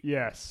 this movie.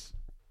 Yes.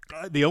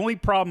 The only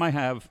problem I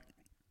have,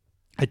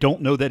 I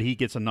don't know that he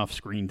gets enough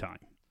screen time.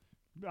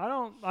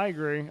 I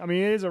agree. I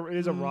mean, it is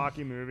a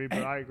Rocky movie,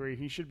 but I agree.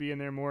 He should be in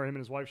there more. Him and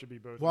his wife should be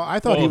both. Well, in there. I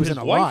thought he was his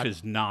in a wife lot.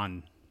 is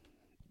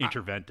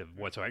non-interventive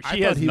whatsoever. I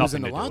She thought has he was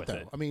in nothing a to do lot, with though.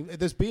 it. I mean,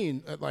 this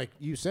being like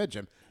you said,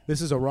 Jim,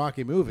 this is a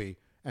Rocky movie,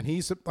 and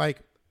he's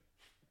like,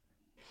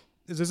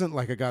 this isn't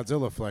like a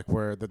Godzilla flick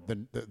where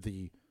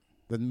the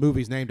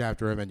movie's named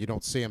after him and you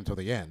don't see him till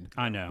the end.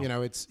 I know. You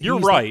know, it's You're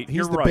he's right. He's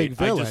You're the right. big I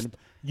villain. just-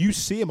 You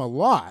see him a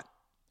lot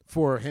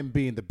for him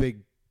being the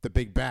big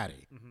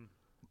baddie.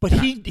 But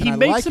he I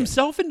makes like it.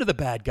 himself into the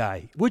bad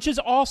guy, which is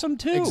awesome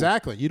too.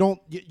 Exactly. You don't.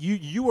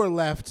 You were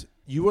left.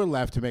 You were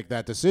left to make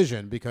that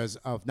decision because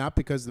of not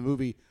because the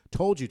movie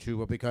told you to,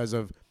 but because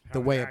of the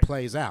How way they're it acting,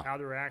 plays out. how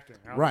they're acting,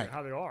 Right.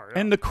 how they are. Yeah.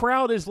 And the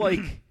crowd is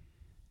like,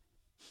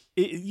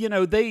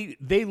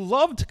 they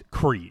loved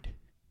Creed.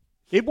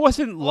 It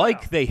wasn't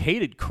like they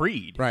hated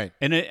Creed, Right.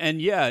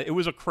 And yeah, it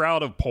was a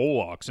crowd of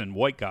Polacks and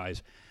white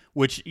guys,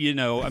 which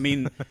I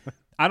mean,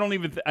 I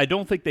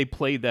don't think they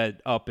played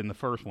that up in the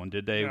first one,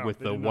 did they? No, with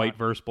they the did white not.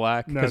 versus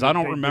black, No, because they- I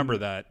don't they remember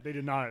didn't. that. They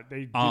did not.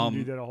 They didn't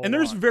do that a whole And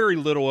there's lot. very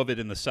little of it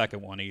in the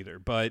second one either,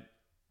 but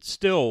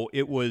still,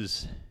 it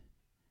was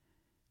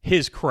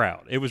his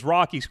crowd. It was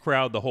Rocky's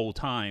crowd the whole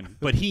time,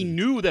 but he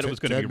knew that it was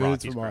going to 10 be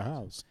minutes Rocky's from our crowd.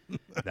 house.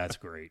 That's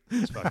great.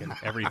 It's fucking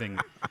everything.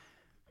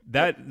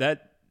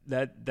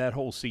 That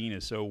whole scene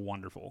is so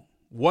wonderful.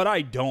 What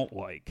I don't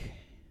like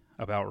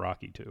about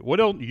Rocky 2. What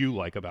don't you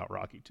like about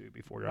Rocky 2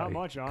 before I Not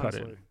much, cut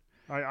honestly.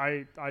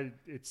 it?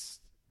 It's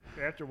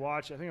after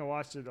watch. I think I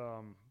watched it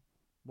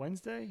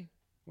Wednesday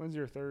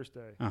or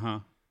Thursday. Uh-huh.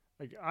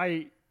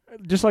 Like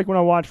just like when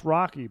I watched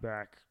Rocky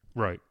back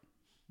Right.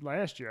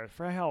 last year. I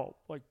forgot how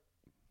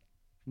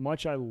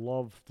much I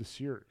love the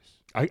series.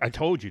 I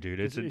told you, dude.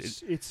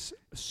 It's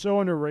so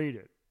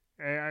underrated,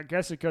 and I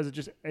guess because it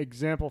just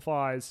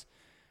exemplifies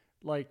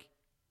like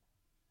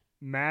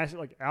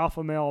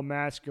alpha male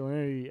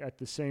masculinity at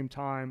the same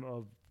time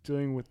of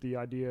dealing with the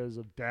ideas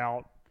of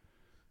doubt.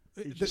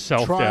 The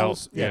Self-doubt,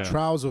 trials, yeah.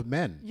 trials of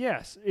men.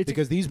 Yes, it's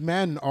Because these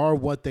men are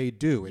what they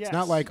do. It's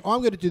not Yes. like, oh, I'm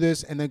going to do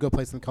this and then go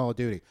play some Call of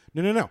Duty.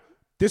 No.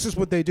 This is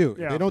what they do.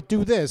 Yeah. If they don't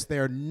do this, they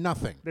are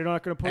nothing. they're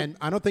not going to put And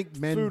I don't think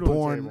men food on the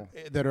born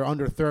table. that are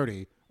under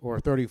 30 or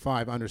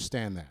 35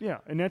 understand that. Yeah,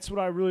 and that's what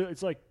I really.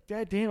 It's like,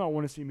 Dad, damn, I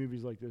want to see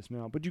movies like this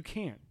now, but you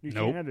can't. You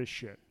Nope. can't have this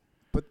shit.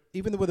 But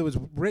even the way it was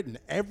written,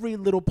 every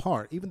little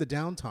part, even the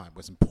downtime,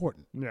 was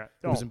important. Yeah,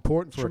 It was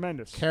important for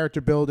tremendous.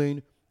 character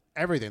building,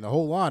 everything, the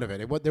whole lot of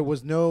it. There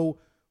was no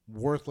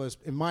worthless,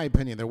 in my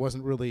opinion, there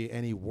wasn't really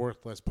any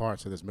worthless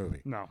parts of this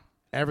movie. No,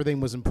 Everything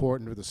was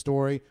important to the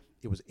story.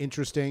 It was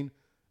interesting.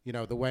 You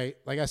know, the way,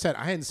 like I said,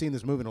 I hadn't seen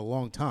this movie in a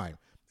long time.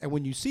 And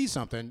when you see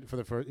something for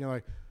the first, you're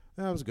like,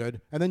 that was good.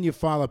 And then you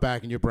file it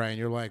back in your brain.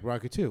 You're like,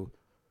 Rocky 2.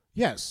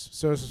 Yes,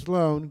 Sylvester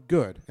Stallone,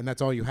 good. And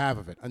that's all you have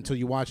of it. Until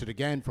you watch it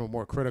again from a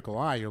more critical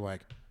eye, you're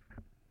like,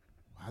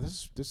 wow,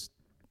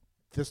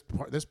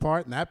 this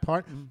part and that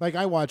part. Like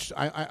I watched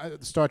I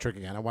Star Trek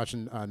again. I'm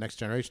watching Next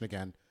Generation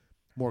again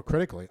more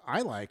critically.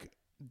 I like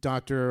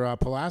Dr.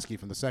 Pulaski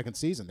from the second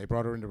season. They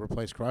brought her in to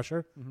replace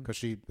Crusher because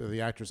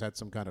the actress had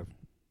some kind of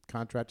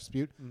contract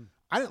dispute.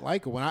 I didn't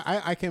like her when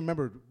I can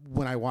remember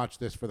when I watched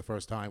this for the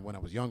first time when I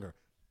was younger.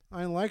 I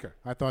didn't like her.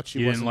 I thought she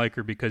You wasn't didn't like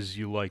her because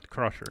you liked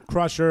Crusher.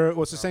 Crusher.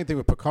 Well, it's the same thing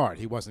with Picard.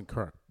 He wasn't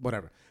Kirk.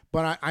 Whatever.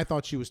 But I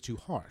thought she was too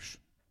harsh.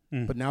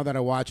 But now that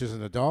I watch as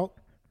an adult,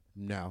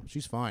 no,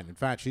 she's fine. In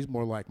fact, she's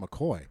more like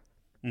McCoy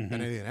than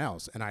anything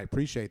else. And I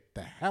appreciate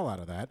the hell out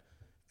of that.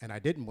 And I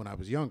didn't when I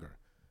was younger.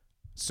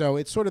 So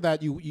it's sort of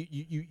that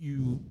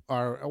you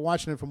are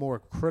watching it from a more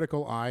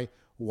critical eye,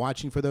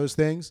 watching for those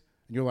things,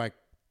 and you're like,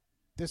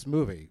 this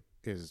movie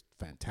is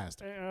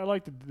fantastic. And I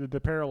like the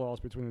parallels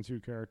between the two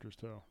characters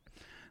too.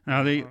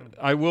 Now,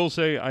 I will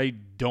say I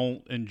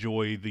don't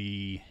enjoy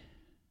the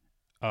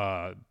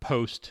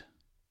post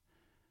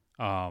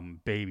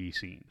baby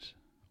scenes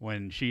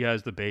when she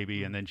has the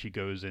baby and then she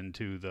goes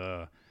into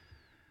the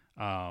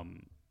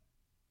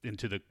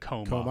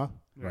coma.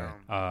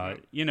 Right.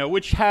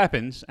 Which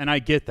happens, and I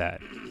get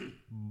that.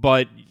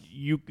 But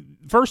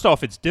first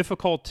off, it's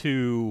difficult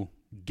to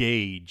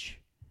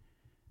gauge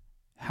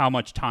how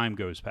much time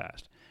goes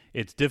past.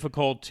 It's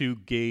difficult to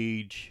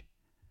gauge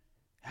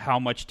how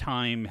much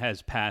time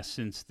has passed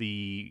since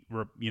the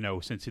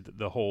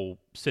whole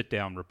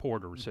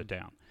reporter sit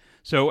down.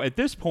 So at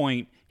this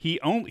point, he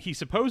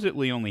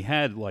supposedly only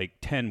had like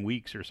 10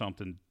 weeks or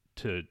something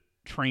to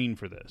train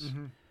for this.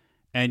 Mm-hmm.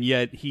 And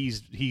yet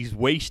he's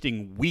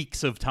wasting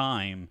weeks of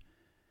time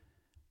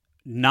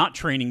not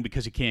training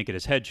because he can't get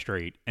his head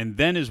straight. And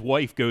then his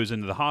wife goes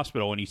into the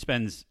hospital and he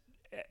spends,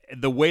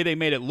 the way they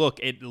made it look,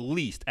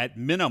 at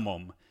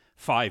minimum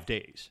 5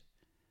 days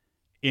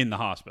in the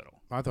hospital.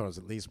 I thought it was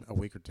at least a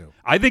week or two.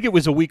 I think it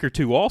was a week or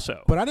two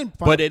also. But I didn't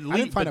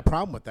find a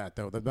problem with that,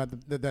 though.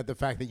 The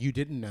fact that you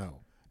didn't know.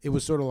 It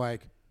was sort of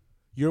like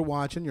you're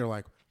watching, you're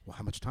like, well,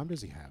 how much time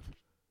does he have?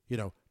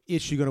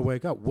 Is she going to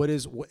wake up?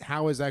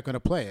 How is that going to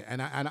play?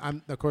 And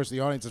I'm of course the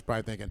audience is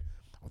probably thinking,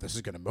 well, this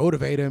is going to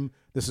motivate him.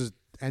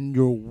 And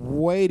you're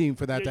waiting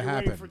for that to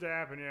happen. Waiting for it to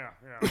happen, yeah.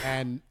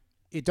 And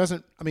it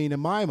doesn't. I mean, in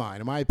my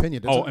mind, in my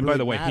opinion, it doesn't and really by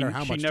the way, matter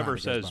how she much never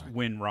time says goes by.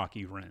 when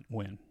Rocky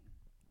win.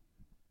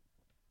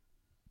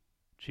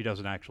 She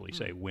doesn't actually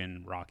say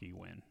when Rocky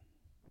win.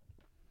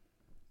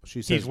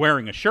 She says he's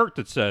wearing a shirt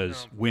that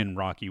says "Win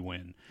Rocky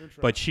Win,"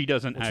 but she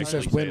doesn't actually. She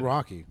says say "Win that.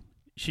 Rocky."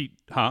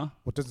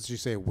 What doesn't she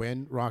say?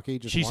 "Win Rocky"?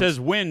 She says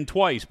 "Win"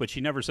 twice, but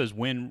she never says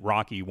 "Win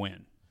Rocky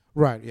Win."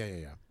 Right?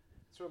 Yeah.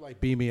 Sort of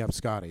like "Beam me up,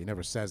 Scotty." He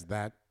never says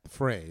that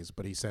phrase,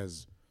 but he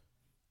says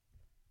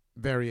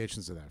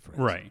variations of that phrase.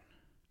 Right.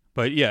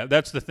 But yeah,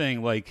 that's the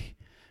thing. Like,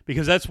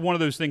 because that's one of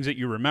those things that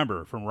you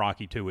remember from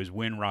Rocky 2 is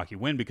 "Win Rocky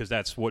Win," because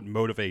that's what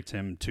motivates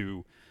him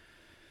to,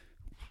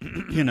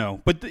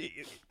 But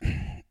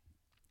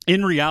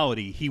in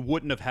reality, he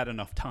wouldn't have had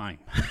enough time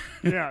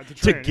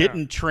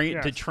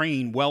to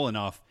train well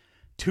enough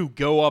to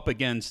go up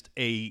against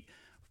a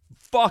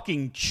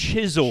fucking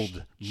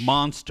chiseled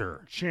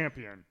monster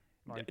champion.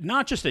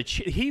 Not just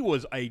he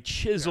was a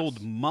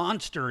chiseled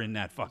monster in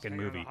that fucking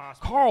movie.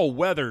 Carl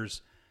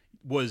Weathers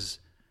was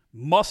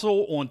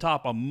muscle on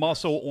top of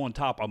muscle on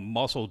top of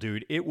muscle,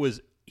 dude.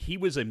 He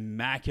was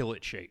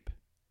immaculate shape.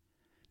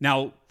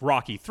 Now,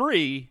 Rocky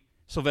 3,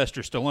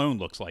 Sylvester Stallone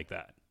looks like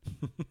that.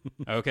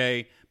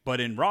 Okay? But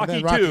in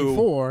Rocky 2,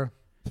 4,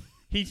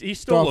 he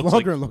still Dolph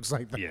Lundgren looks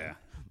like that. Yeah.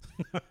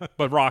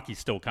 But Rocky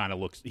still kind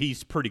of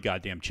he's pretty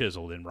goddamn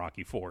chiseled in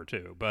Rocky 4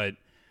 too. But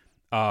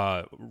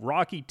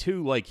Rocky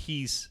 2, like,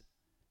 he's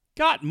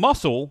got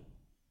muscle,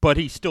 but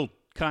he's still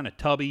kind of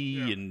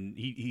tubby, and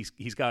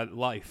he's got a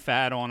lot of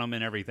fat on him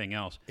and everything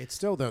else. It's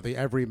still, though, the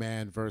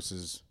everyman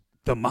versus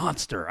the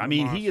monster.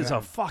 He is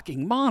a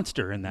fucking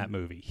monster in that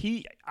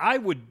movie. I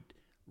would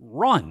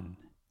run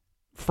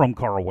from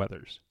Carl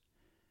Weathers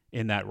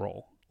in that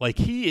role. Like,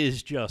 he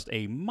is just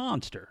a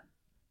monster.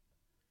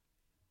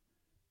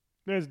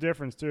 There's a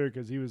difference, too,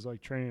 because he was,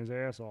 like, training his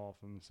ass off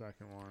in the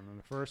second one. And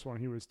the first one,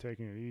 he was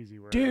taking it easy.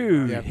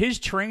 Dude, his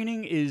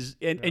training is...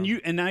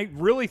 And I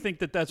really think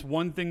that that's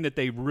one thing that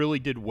they really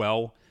did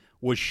well,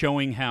 was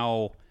showing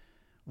how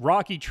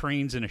Rocky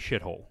trains in a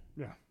shithole.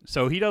 Yeah.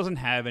 So he doesn't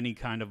have any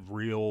kind of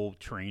real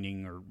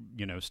training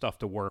or, stuff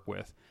to work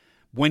with.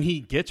 When he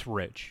gets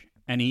rich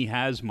and he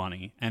has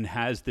money and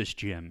has this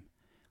gym,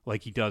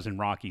 like he does in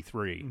Rocky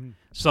 3,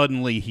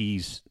 suddenly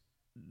he's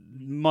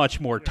much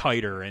more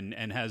tighter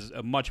and has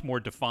a much more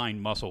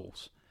defined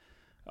muscles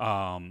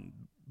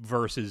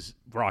versus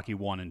Rocky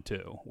 1 and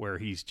 2, where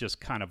he's just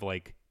kind of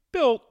like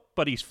built,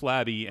 but he's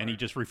flabby and he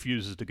just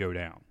refuses to go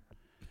down.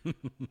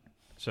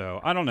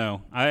 So I don't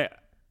know.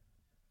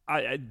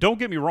 I don't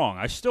get me wrong.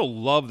 I still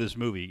love this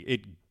movie.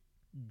 It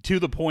to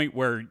the point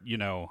where,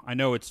 I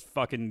know it's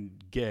fucking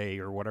gay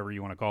or whatever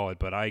you want to call it,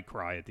 but I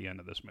cry at the end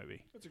of this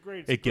movie. It's a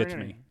great It gets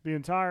me. The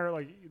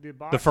entire,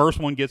 the first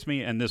one gets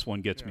me, and this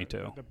one gets me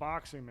too. The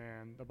boxing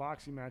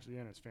match at the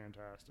end is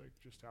fantastic,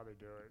 just how they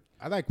do it.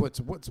 I like what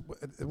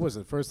was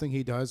the first thing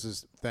he does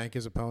is thank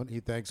his opponent.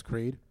 He thanks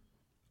Creed.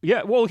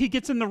 Yeah, well, he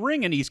gets in the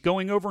ring and he's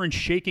going over and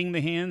shaking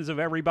the hands of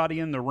everybody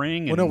in the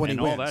ring and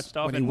all that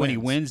stuff. When he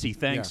wins, he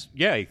thanks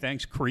he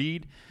thanks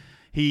Creed.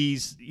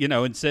 He's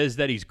and says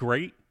that he's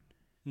great.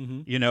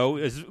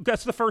 Mm-hmm.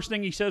 That's the first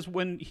thing he says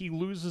when he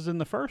loses in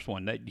the first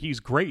one, that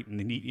he's great, and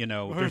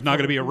there's not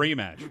going to be a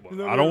rematch.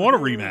 Well, I don't want a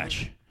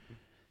rematch.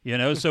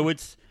 So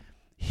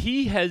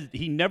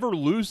he never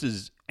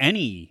loses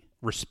any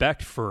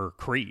respect for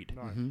Creed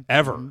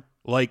ever. Mm-hmm.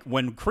 Like,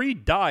 when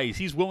Creed dies,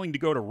 he's willing to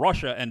go to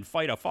Russia and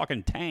fight a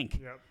fucking tank.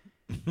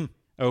 Yep.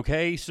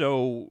 Okay,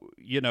 so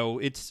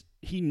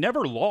he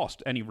never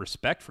lost any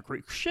respect for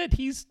Creed. Shit,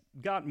 he's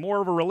got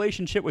more of a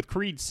relationship with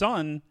Creed's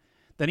son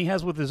than he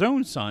has with his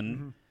own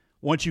son.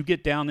 Once you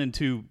get down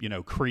into,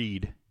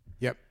 Creed.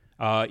 Yep.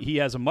 He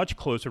has a much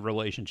closer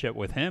relationship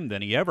with him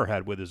than he ever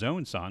had with his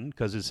own son,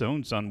 because his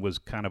own son was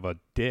kind of a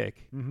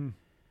dick.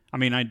 I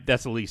mean,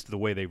 that's at least the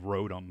way they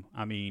wrote him.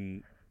 I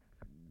mean,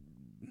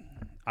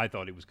 I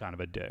thought he was kind of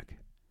a dick.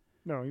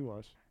 No, he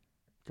was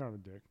kind of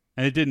a dick.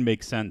 And it didn't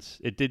make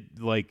sense. It did,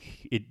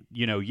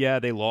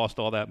 they lost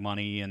all that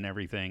money and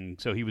everything.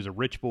 So he was a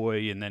rich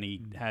boy, and then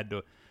he had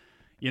to,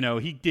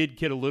 he did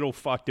get a little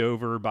fucked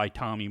over by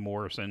Tommy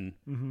Morrison.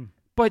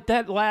 But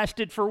that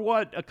lasted for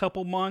what, a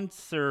couple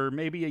months or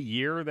maybe a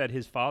year that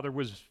his father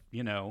was,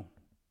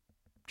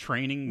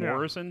 training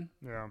Morrison?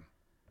 Yeah.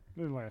 It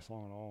didn't last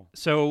long at all.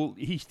 So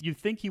you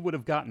think he would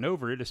have gotten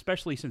over it,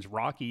 especially since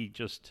Rocky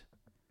just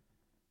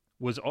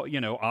was,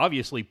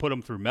 obviously put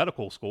him through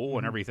medical school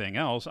and everything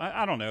else.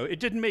 I don't know. It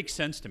didn't make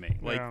sense to me.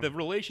 Like, the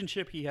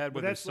relationship he had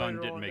with his son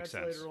didn't make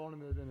sense. Later on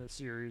in the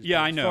series.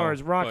 Yeah, I know. As far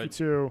as Rocky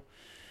 2.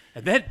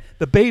 And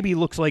the baby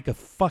looks like a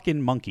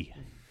fucking monkey.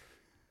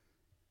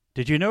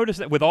 Did you notice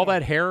that with all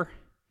that hair?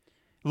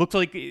 It looks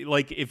like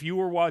if you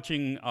were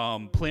watching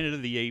Planet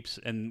of the Apes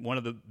and one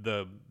of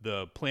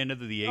the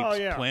Planet of the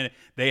Apes planet,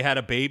 they had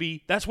a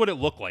baby. That's what it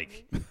looked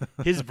like.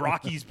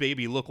 Rocky's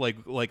baby looked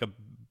like a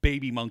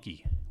baby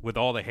monkey with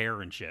all the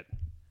hair and shit.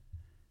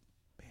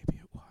 Maybe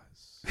it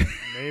was.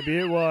 Maybe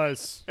it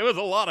was. It was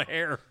a lot of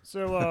hair.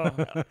 So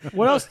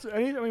what else?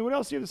 What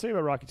else do you have to say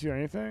about Rocky 2?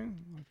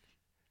 Anything?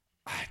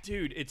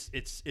 Dude,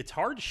 it's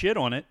hard to shit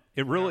on it.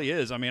 It really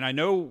is. I mean, I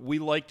know we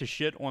like to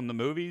shit on the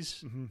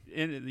movies,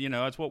 and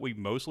that's what we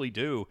mostly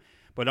do.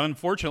 But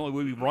unfortunately,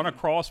 we run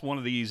across one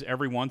of these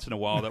every once in a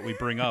while that we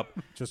bring up.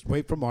 Just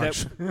wait for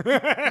March.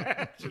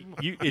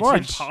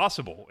 It's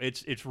impossible.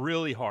 It's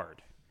really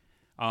hard.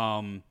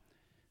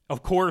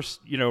 Of course,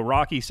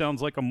 Rocky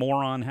sounds like a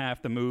moron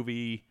half the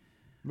movie.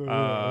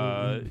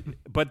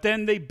 But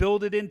then they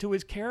build it into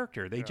his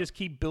character. They just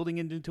keep building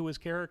it into his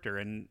character,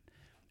 and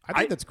I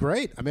think that's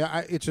great. I mean,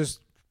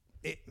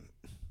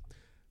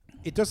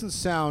 it doesn't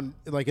sound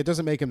like, it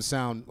doesn't make him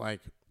sound like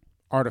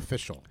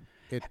artificial.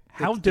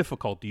 How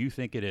difficult do you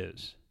think it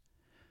is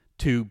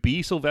to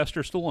be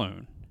Sylvester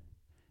Stallone,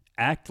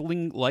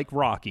 acting like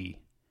Rocky,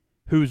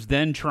 who's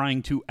then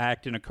trying to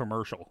act in a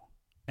commercial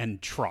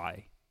and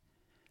try?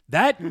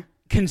 That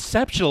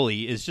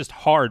conceptually is just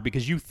hard,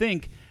 because you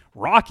think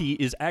Rocky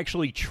is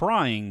actually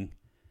trying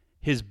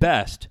his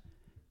best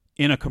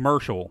in a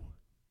commercial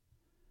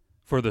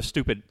for the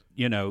stupid,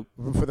 was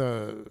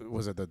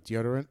it the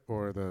deodorant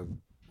or the,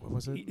 what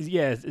was it?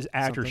 Yeah, it's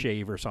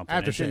aftershave or something.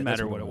 Aftershave, it didn't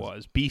matter what it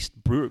was. Beast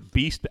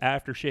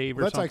aftershave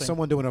or that's something. like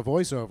someone doing a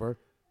voiceover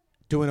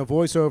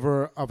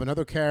of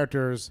another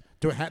character's.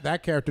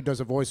 That character does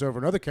a voiceover of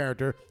another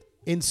character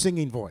in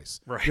singing voice.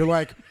 Right. You're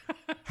like,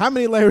 how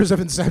many layers of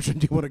Inception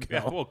do you want to go?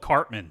 Yeah, well,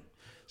 Cartman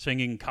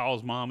singing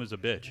 "Kyle's mom is a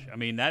bitch." I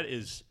mean,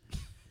 that's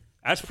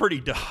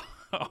pretty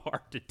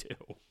hard to do.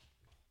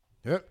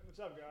 Yep. What's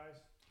up, guys?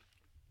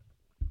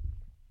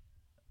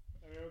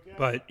 Are you okay?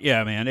 But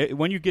yeah, man,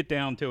 when you get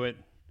down to it,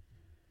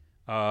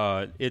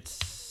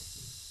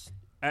 it's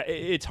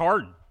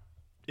hard.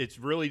 It's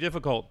really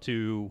difficult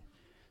to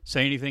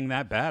say anything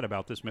that bad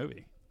about this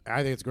movie.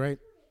 I think it's great.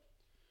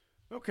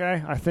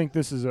 Okay, I think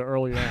this is an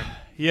early end.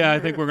 Yeah, I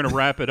think we're going to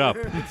wrap it up.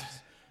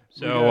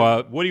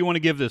 So, what do you want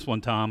to give this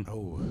one, Tom?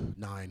 Oh,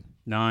 9.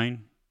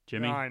 9?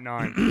 Jimmy?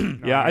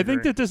 9. Yeah, I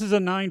think that this is a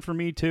 9 for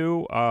me,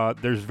 too.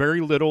 There's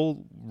very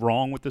little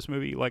wrong with this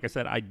movie. Like I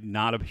said, I'm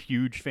not a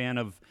huge fan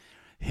of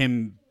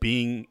him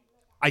being...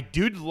 I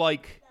did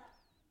want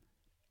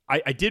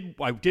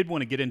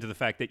to get into the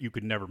fact that you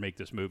could never make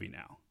this movie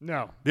now.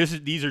 No.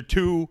 These are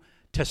two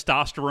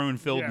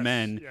testosterone-filled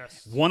men,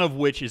 one of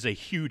which is a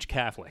huge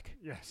Catholic.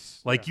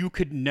 Yes. Like, you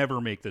could never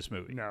make this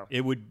movie. No.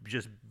 It would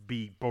just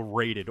be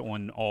berated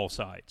on all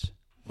sides.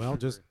 Well,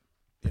 just,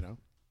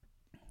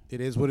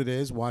 it is what it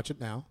is. Watch it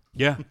now.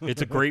 Yeah,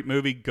 it's a great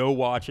movie. Go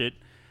watch it.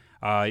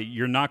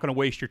 You're not going to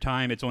waste your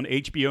time. It's on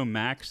HBO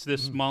Max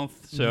this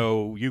month,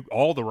 so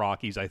all the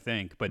Rockies, I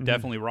think, but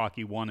definitely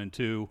Rocky 1 and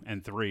 2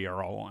 and 3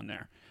 are all on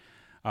there.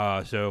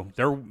 So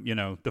they're,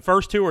 the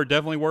first two are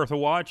definitely worth a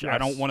watch. Yes. I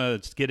don't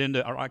want to get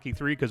into Rocky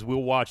 3 because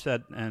we'll watch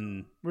that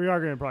and we are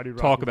going to probably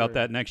talk about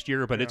that next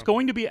year, but it's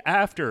going to be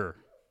after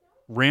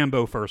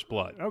Rambo First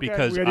Blood, Okay,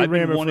 because we gotta do I've been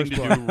Rambo wanting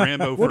First to Blood. do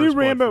Rambo We'll First do Blood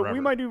Rambo. forever.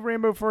 We might do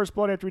Rambo First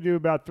Blood after we do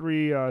about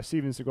 3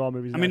 Steven Seagal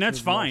movies. I mean, that's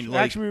fine.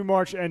 March. Action movie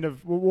March.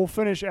 We'll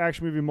finish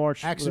Action movie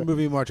March. Action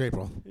movie, March,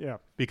 April. Yeah.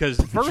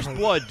 Because First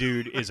Blood,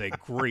 dude, is a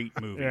great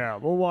movie. Yeah,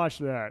 we'll watch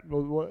that.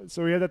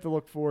 So we have that to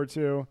look forward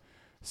to.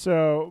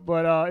 So,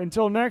 but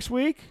until next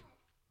week,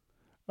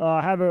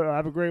 have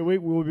a great week.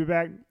 We'll be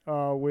back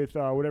with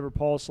whatever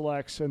Paul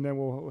selects, and then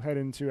we'll head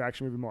into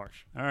Action movie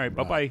March. All right,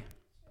 bye-bye.